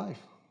my life.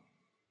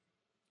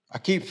 I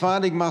keep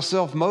finding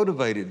myself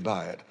motivated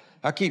by it.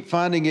 I keep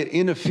finding it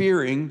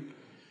interfering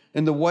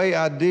in the way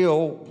I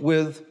deal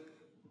with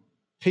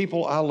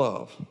people I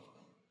love.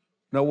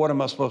 Now, what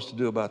am I supposed to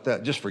do about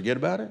that? Just forget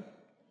about it?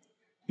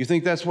 You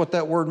think that's what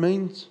that word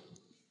means?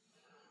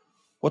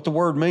 What the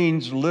word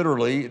means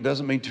literally, it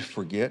doesn't mean to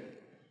forget.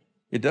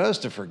 It does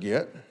to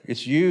forget.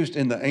 It's used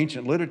in the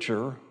ancient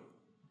literature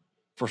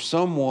for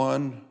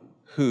someone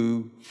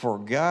who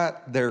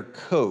forgot their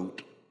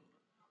coat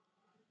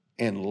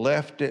and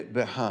left it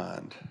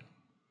behind.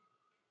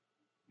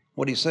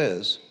 What he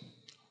says,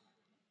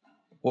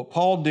 what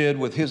Paul did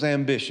with his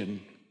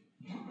ambition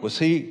was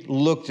he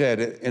looked at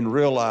it and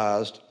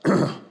realized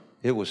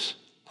it was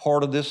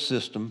part of this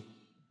system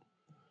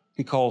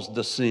he calls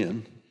the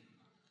sin.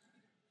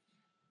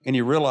 And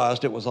he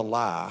realized it was a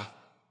lie,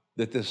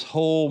 that this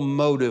whole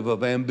motive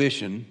of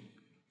ambition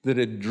that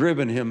had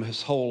driven him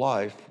his whole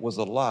life was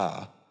a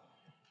lie.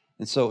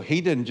 And so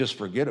he didn't just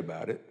forget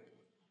about it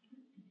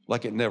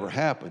like it never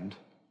happened.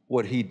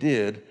 What he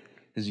did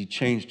is he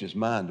changed his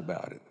mind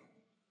about it.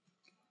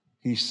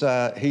 He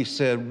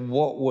said,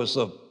 what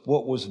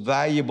was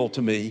valuable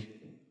to me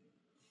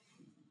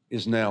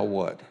is now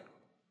what?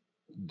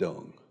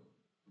 Dung.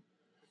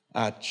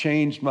 I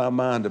changed my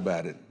mind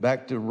about it.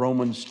 Back to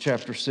Romans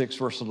chapter 6,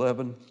 verse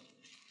 11.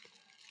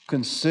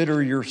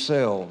 Consider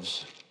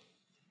yourselves.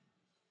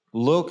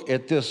 Look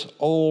at this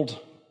old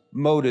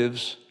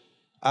motives,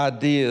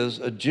 ideas,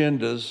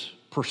 agendas,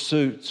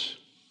 pursuits,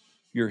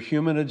 your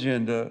human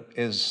agenda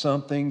as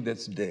something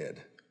that's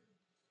dead.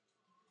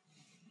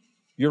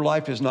 Your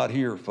life is not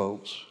here,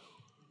 folks.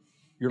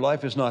 Your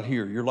life is not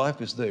here. Your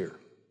life is there.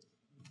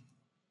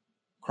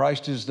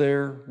 Christ is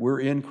there. We're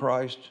in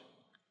Christ.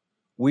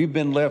 We've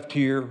been left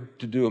here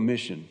to do a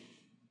mission.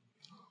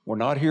 We're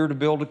not here to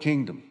build a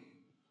kingdom.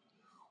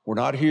 We're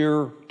not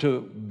here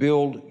to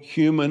build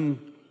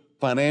human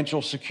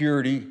financial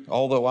security,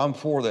 although I'm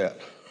for that.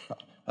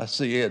 I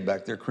see Ed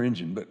back there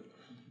cringing, but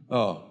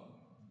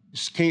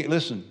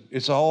listen,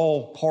 it's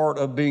all part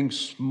of being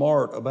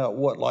smart about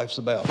what life's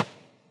about.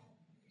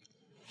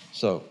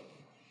 So,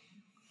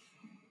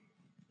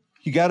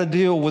 you got to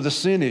deal with the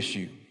sin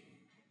issue,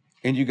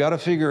 and you got to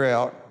figure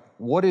out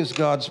what is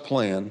God's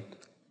plan.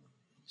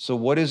 So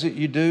what is it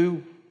you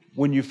do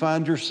when you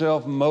find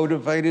yourself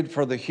motivated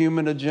for the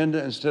human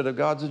agenda instead of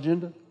God's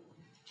agenda?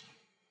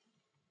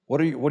 What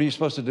are you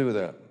supposed to do with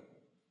that?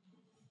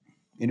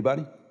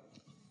 Anybody?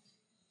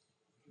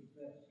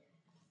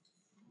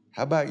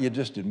 How about you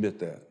just admit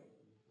that?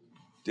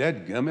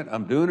 Dadgummit,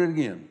 I'm doing it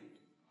again.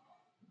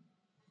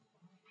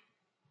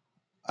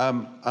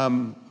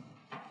 I'm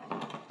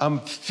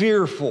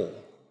fearful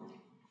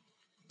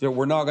that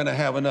we're not going to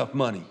have enough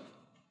money.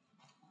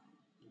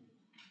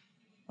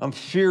 I'm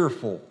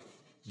fearful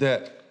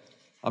that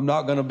I'm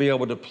not going to be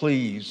able to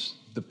please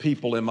the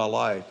people in my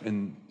life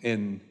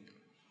and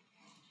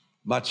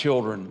my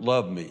children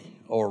love me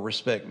or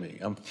respect me.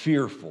 I'm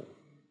fearful.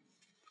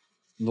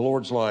 And the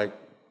Lord's like,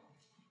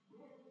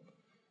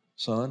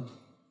 son,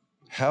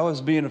 how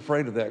is being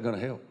afraid of that going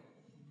to help?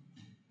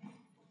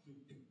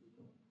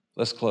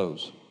 Let's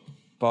close.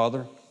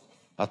 Father,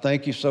 I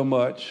thank you so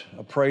much.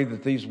 I pray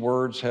that these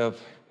words have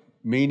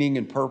meaning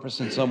and purpose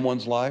in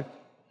someone's life.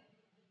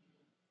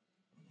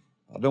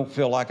 I don't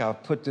feel like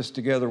I've put this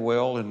together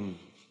well, and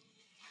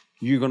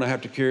you're going to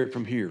have to carry it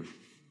from here.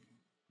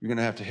 You're going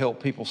to have to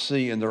help people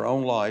see in their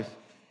own life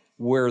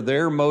where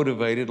they're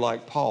motivated,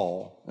 like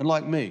Paul and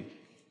like me,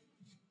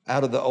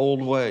 out of the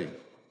old way,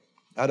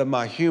 out of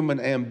my human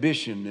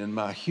ambition and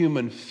my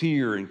human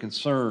fear and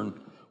concern,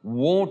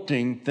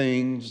 wanting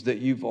things that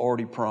you've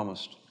already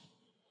promised,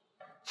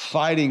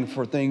 fighting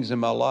for things in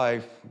my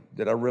life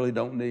that I really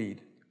don't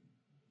need.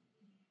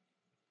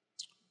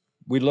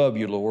 We love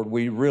you, Lord.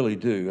 We really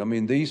do. I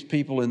mean, these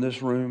people in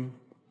this room,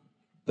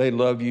 they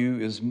love you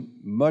as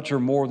much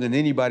or more than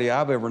anybody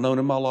I've ever known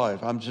in my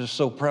life. I'm just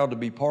so proud to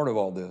be part of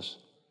all this.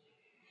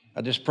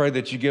 I just pray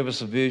that you give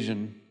us a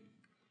vision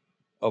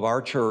of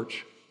our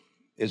church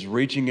as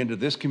reaching into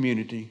this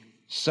community,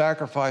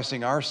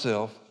 sacrificing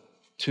ourselves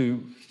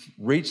to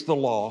reach the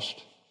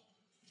lost,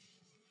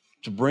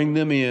 to bring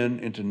them in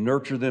and to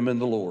nurture them in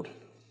the Lord.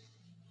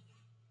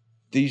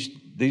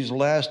 These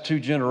last two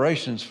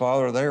generations,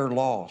 Father, they're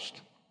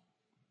lost.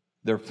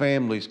 Their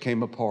families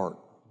came apart.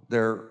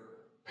 Their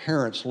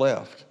parents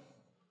left.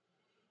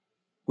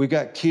 We've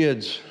got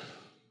kids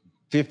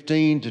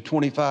 15 to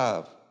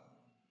 25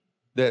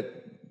 that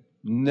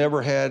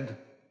never had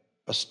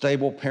a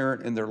stable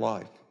parent in their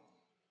life.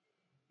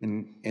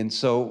 And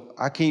so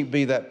I can't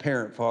be that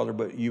parent, Father,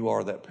 but you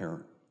are that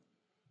parent.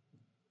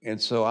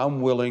 And so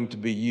I'm willing to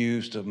be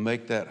used to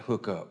make that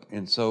hook up.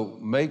 And so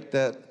make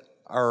that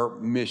our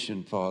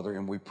mission, Father.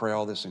 And we pray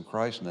all this in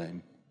Christ's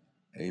name.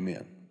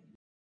 Amen.